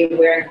 respectively,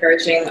 we're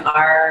encouraging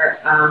our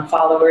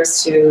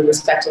followers to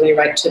respectively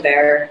write to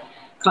their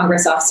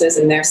Congress offices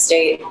in their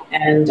state.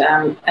 And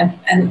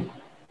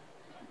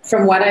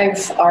from what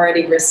I've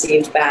already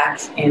received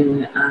back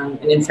in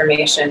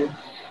information,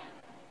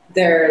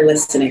 they're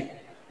listening.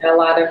 And a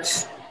lot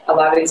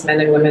of these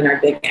men and women are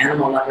big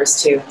animal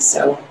lovers too.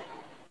 So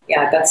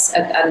yeah, that's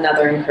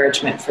another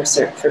encouragement for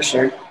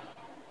sure.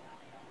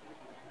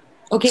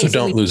 Okay, so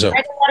don't lose hope.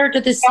 Write a letter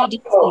to the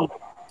CDC.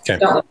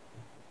 Okay.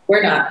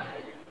 We're not.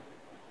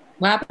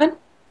 What happened?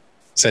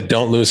 Said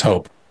don't lose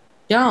hope.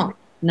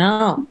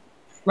 No.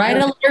 Write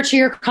a letter to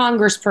your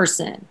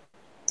congressperson.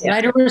 Yeah.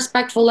 Write a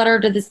respectful letter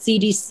to the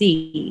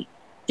CDC.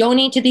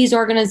 Donate to these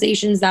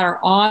organizations that are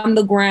on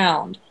the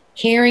ground,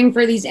 caring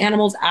for these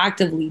animals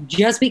actively.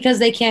 Just because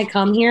they can't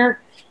come here,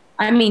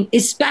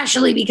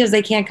 especially because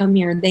they can't come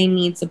here, they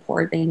need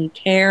support. They need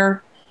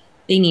care.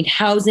 They need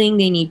housing.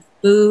 They need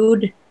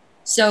food.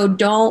 So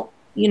don't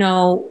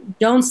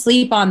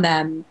sleep on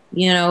them.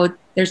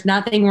 There's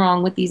nothing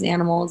wrong with these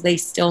animals. They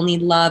still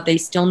need love. They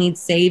still need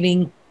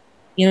saving.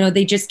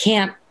 They just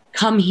can't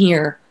come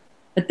here.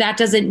 But that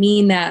doesn't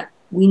mean that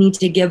we need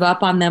to give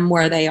up on them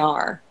where they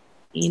are.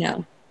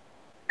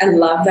 I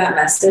love that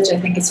message. I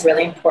think it's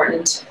really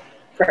important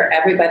for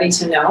everybody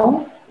to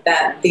know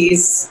that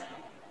these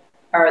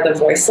are the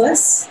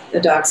voiceless. The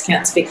dogs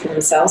can't speak for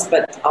themselves,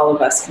 but all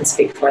of us can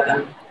speak for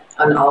them,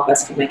 and all of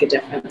us can make a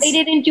difference. They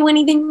didn't do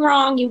anything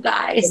wrong, you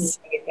guys.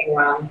 They didn't do anything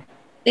wrong.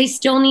 They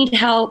still need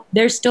help.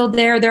 They're still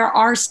there. There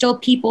are still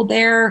people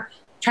there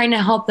trying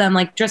to help them.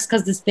 Like, just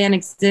because this ban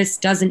exists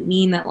doesn't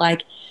mean that,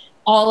 like,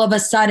 all of a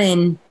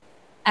sudden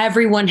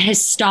everyone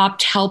has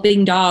stopped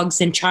helping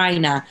dogs in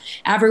China.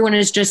 Everyone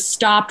has just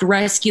stopped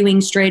rescuing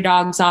stray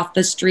dogs off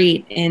the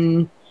street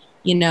in,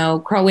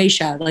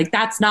 Croatia. Like,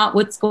 that's not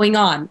what's going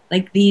on.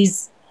 Like,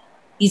 these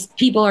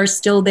people are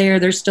still there.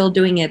 They're still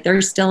doing it.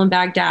 They're still in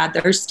Baghdad.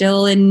 They're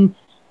still in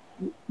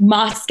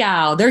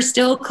Moscow. They're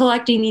still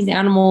collecting these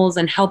animals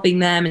and helping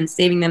them and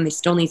saving them. They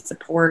still need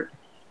support.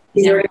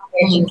 These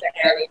organizations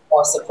need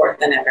more support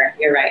than ever.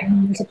 You're right.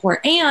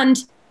 Support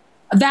and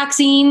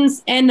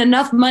vaccines and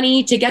enough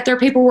money to get their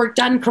paperwork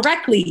done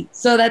correctly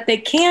so that they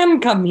can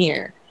come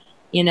here.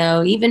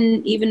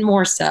 Even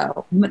more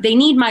so. They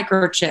need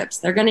microchips.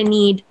 They're going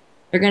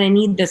to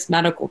need this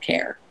medical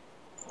care.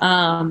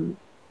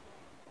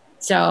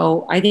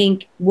 So I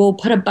think we'll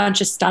put a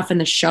bunch of stuff in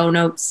the show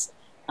notes.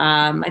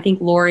 I think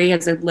Lori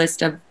has a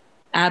list of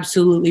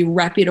absolutely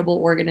reputable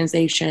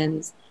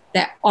organizations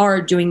that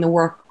are doing the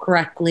work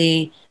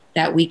correctly,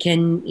 that we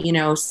can,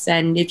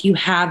 send, if you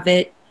have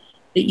it,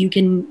 that you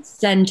can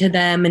send to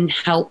them and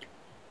help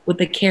with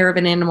the care of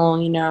an animal.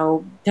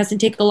 It doesn't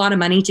take a lot of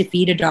money to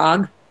feed a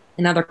dog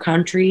in other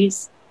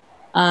countries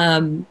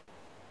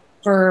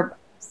for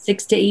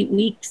 6 to 8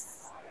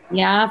 weeks.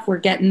 Yeah, if we're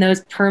getting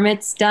those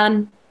permits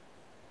done.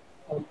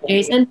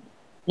 Jason?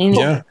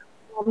 Yeah.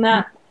 On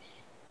that?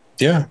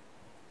 Yeah.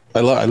 I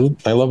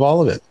love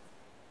all of it.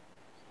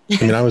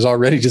 I was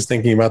already just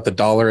thinking about the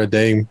 $1 a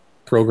day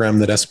program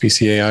that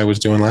SPCAI was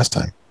doing last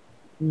time.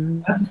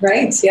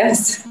 Right.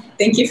 Yes.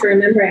 Thank you for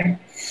remembering.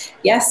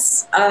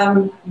 Yes.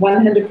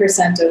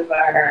 100% of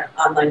our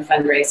online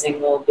fundraising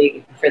will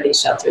be for these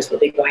shelters, will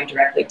be going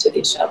directly to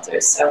these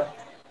shelters. So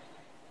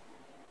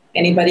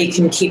anybody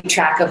can keep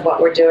track of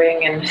what we're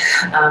doing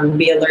and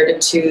be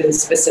alerted to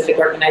specific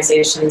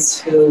organizations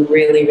who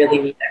really, really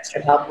need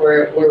extra help.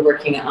 We're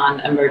working on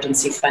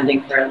emergency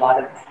funding for a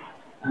lot of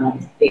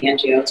the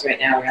NGOs right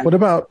now. What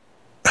about,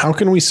 how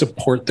can we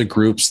support the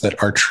groups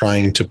that are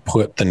trying to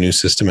put the new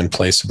system in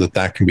place so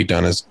that can be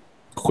done as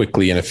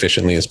quickly and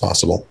efficiently as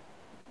possible?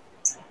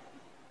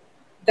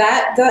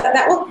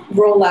 That will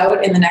roll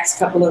out in the next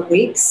couple of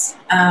weeks.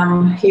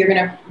 You're going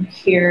to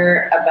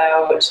hear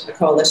about a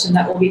coalition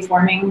that will be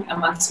forming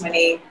amongst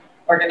many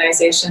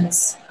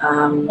organizations.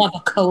 Love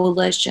a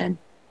coalition.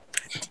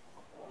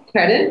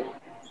 Pardon?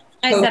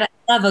 I said I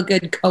love a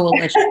good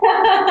coalition.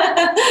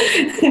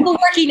 People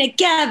working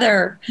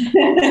together.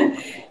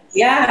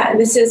 Yeah,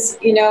 this is,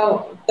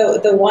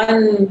 the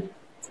one,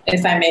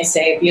 if I may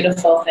say,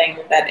 beautiful thing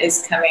that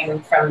is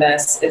coming from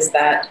this is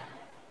that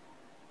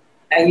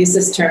I use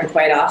this term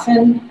quite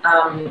often.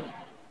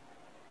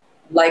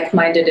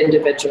 Like-minded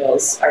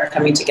individuals are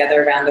coming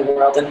together around the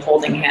world and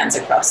holding hands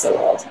across the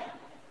world.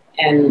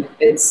 And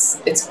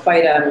it's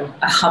quite a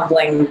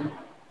humbling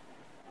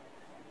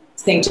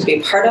thing to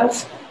be part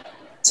of,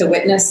 to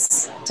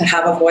witness, to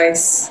have a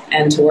voice,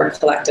 and to work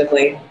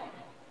collectively.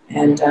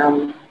 And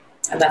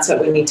that's what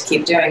we need to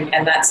keep doing.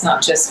 And that's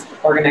not just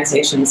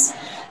organizations.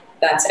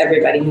 That's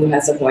everybody who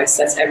has a voice.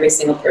 That's every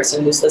single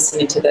person who's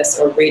listening to this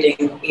or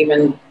reading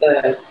even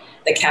the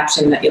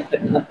caption that you'll put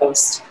in the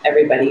post.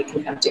 Everybody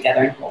can come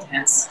together and hold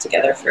hands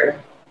together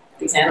for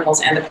these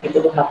animals and the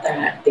people who help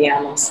the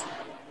animals.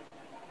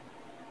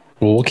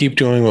 Well, we'll keep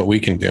doing what we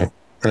can do.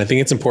 And I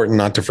think it's important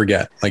not to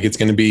forget, like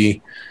it'll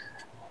be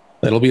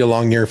a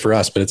long year for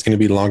us, but it's going to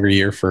be a longer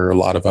year for a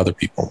lot of other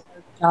people.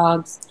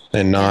 Dogs.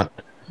 And not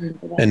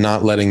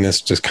letting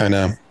this just kind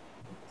of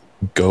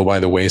go by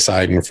the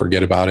wayside and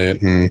forget about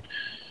it. And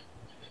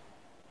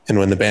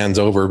when the band's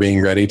over,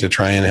 being ready to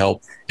try and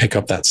help pick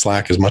up that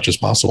slack as much as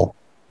possible.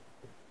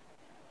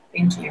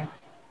 Thank you.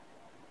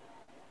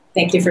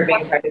 Thank you for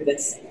being part of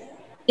this.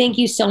 Thank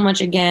you so much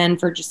again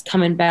for just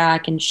coming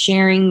back and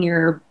sharing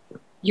your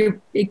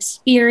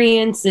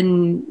experience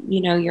and,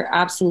 your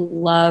absolute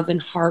love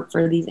and heart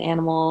for these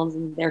animals.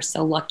 And they're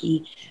so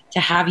lucky to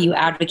have you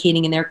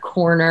advocating in their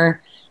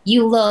corner.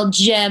 You little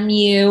gem,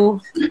 you.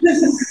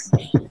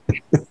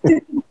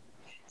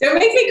 Don't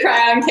make me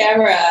cry on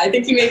camera. I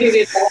think you made me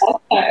do that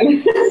last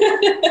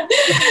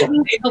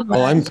time.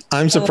 Well,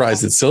 I'm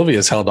surprised that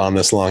Sylvia's held on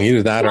this long.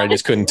 Either that or I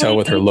just couldn't tell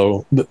with her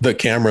the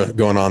camera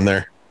going on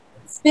there.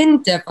 It's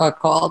been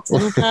difficult.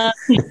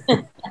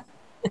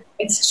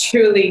 It's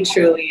truly,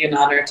 truly an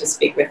honor to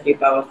speak with you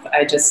both.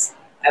 I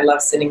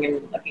love sitting and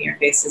looking at your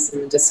faces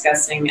and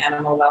discussing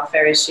animal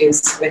welfare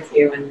issues with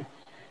you. And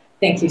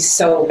thank you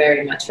so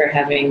very much for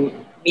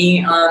having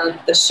me on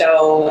the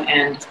show,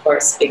 and of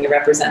course being a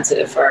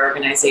representative for our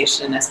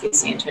organization,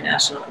 SPCA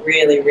International.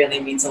 Really,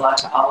 really means a lot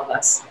to all of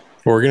us.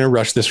 We're going to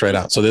rush this right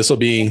out. So this will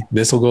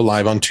go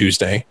live on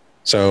Tuesday.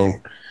 So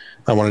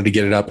I wanted to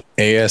get it up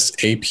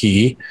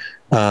ASAP.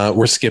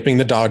 We're skipping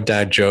the dog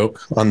dad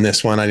joke on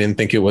this one. I didn't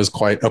think it was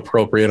quite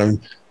appropriate. I'm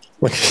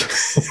like,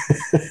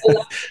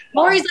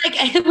 Lori's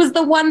like, it was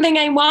the one thing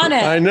I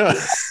wanted. I know.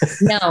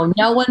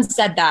 No one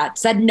said that.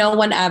 Said no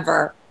one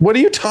ever. What are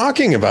you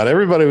talking about?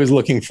 Everybody was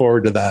looking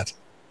forward to that.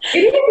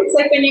 It's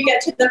like when you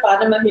get to the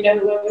bottom of,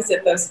 what was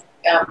it? Those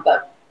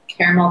the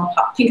caramel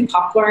pink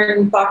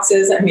popcorn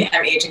boxes. I mean,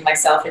 I'm aging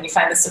myself, and you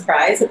find the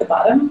surprise at the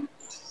bottom.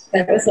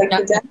 That was like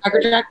the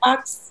Cracker Jack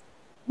box.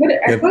 What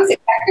was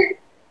it?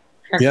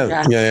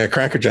 Yeah,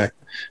 Cracker Jack.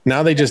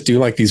 Now they just do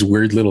like these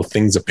weird little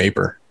things of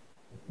paper.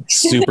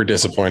 Super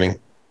disappointing.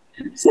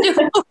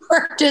 Super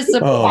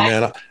disappointing. Oh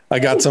man, I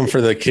got some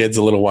for the kids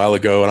a little while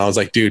ago, and I was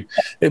like, dude,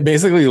 it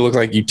basically looks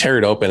like you tear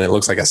it open, it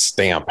looks like a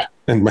stamp.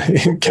 And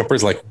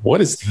Kemper's like,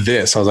 what is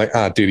this? I was like,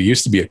 dude, it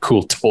used to be a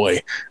cool toy.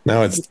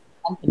 Now it's.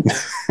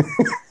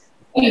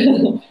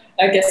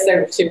 I guess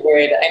they're too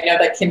worried. I know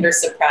that Kinder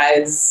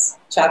Surprise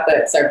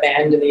chocolates are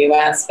banned in the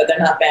US, but they're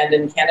not banned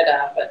in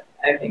Canada. But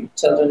I think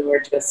children were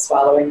just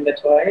swallowing the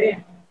toy.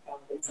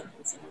 Probably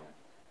something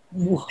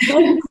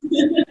similar.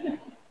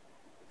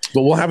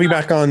 But we'll have you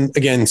back on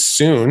again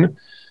soon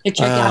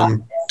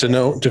to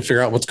figure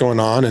out what's going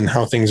on and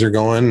how things are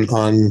going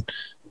on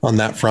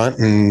that front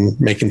and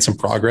making some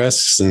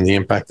progress and the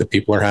impact that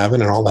people are having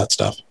and all that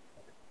stuff.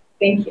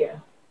 Thank you.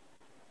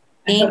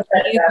 Thank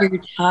you for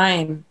your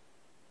time.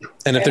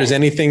 And if there's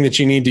anything that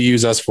you need to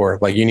use us for,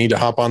 like you need to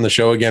hop on the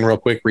show again real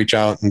quick, reach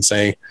out and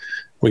say,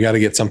 we got to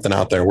get something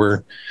out there.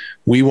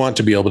 We want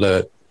to be able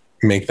to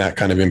make that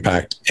kind of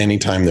impact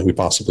anytime that we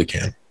possibly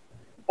can.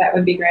 That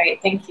would be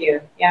great. Thank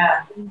you.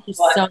 Yeah. Thank you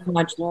so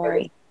much,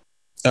 Lori.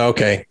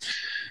 Okay.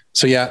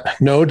 So yeah,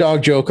 no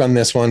dog joke on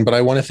this one, but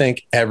I want to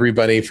thank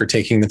everybody for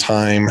taking the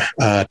time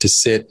to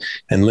sit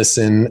and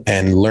listen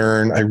and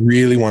learn. I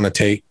really want to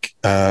take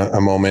a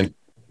moment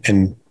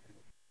and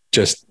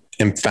just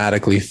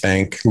emphatically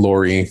thank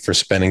Lori for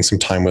spending some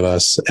time with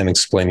us and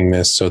explaining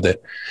this, so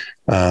that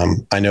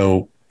I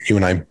know you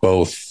and I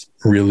both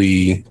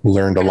really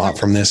learned a lot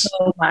from this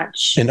so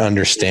much and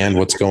understand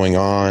what's going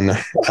on.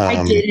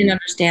 I didn't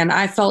understand.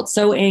 I felt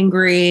so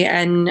angry,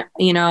 and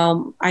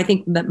I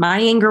think that my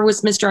anger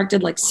was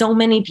misdirected, like so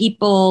many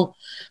people.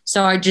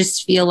 So I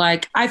just feel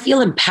like I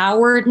feel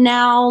empowered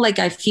now. Like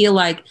I feel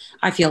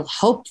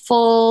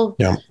hopeful.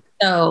 Yeah.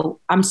 So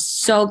I'm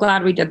so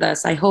glad we did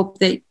this. I hope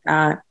that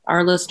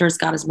our listeners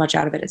got as much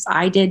out of it as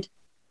I did.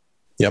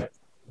 Yep.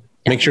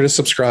 Make sure to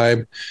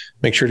subscribe.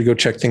 Make sure to go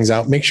check things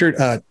out. Make sure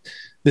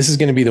this is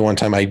going to be the one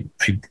time I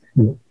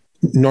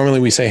normally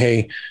we say,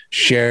 hey,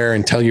 share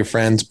and tell your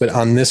friends. But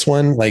on this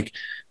one, like,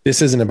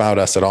 this isn't about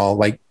us at all.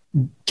 Like,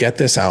 get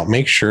this out.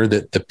 Make sure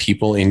that the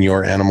people in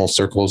your animal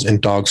circles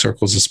and dog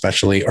circles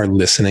especially are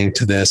listening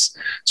to this,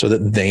 so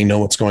that they know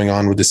what's going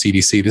on with the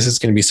CDC. This is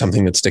going to be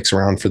something that sticks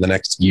around for the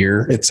next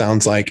year, it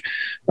sounds like.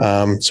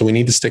 So we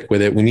need to stick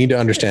with it. We need to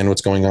understand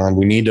what's going on.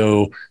 We need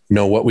to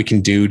know what we can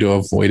do to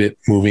avoid it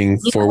moving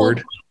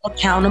forward.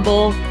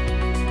 Accountable.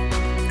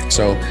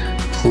 So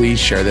please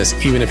share this.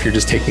 Even if you're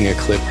just taking a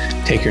clip,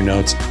 take your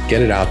notes,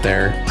 get it out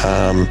there,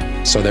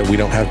 so that we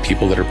don't have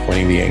people that are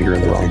pointing the anger in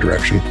the wrong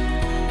direction.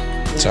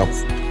 So,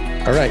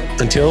 all right,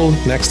 until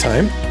next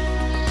time,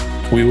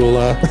 we will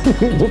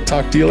we'll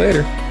talk to you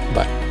later.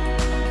 Bye.